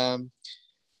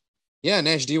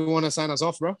Nash, do you want to sign us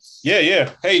off, bro?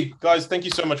 Yeah. Hey, guys, thank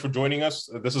you so much for joining us.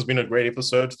 This has been a great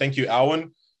episode. Thank you,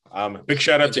 Alwin. Big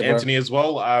shout out to Antony as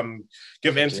well.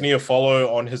 Give Antony a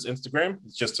follow on his Instagram.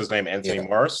 It's just his name, Antony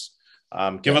Morris.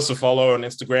 Give us a follow on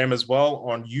Instagram as well,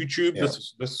 on YouTube.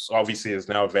 This obviously is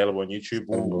now available on YouTube.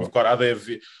 We've got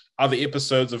other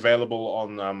episodes available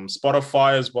on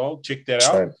Spotify as well. Check that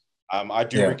out. I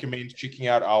do recommend checking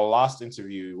out our last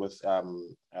interview with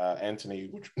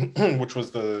Antony, which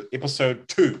was the episode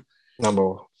 2.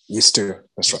 Yes, 2.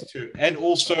 That's right. 2. And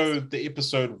also the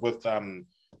episode with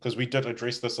because we did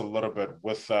address this a little bit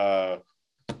with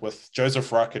Joseph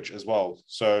Rakic as well.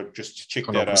 So just check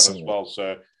that out as well.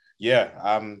 So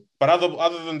but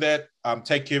other than that,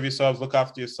 take care of yourselves, look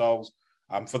after yourselves.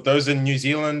 For those in New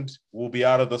Zealand, we'll be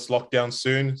out of this lockdown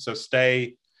soon. So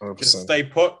stay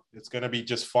put. It's going to be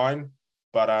just fine.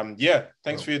 But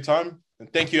thanks for your time.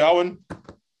 And thank you, Alwin.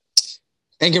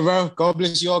 Thank you, bro. God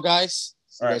bless you all, guys.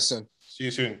 See you soon. See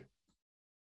you soon.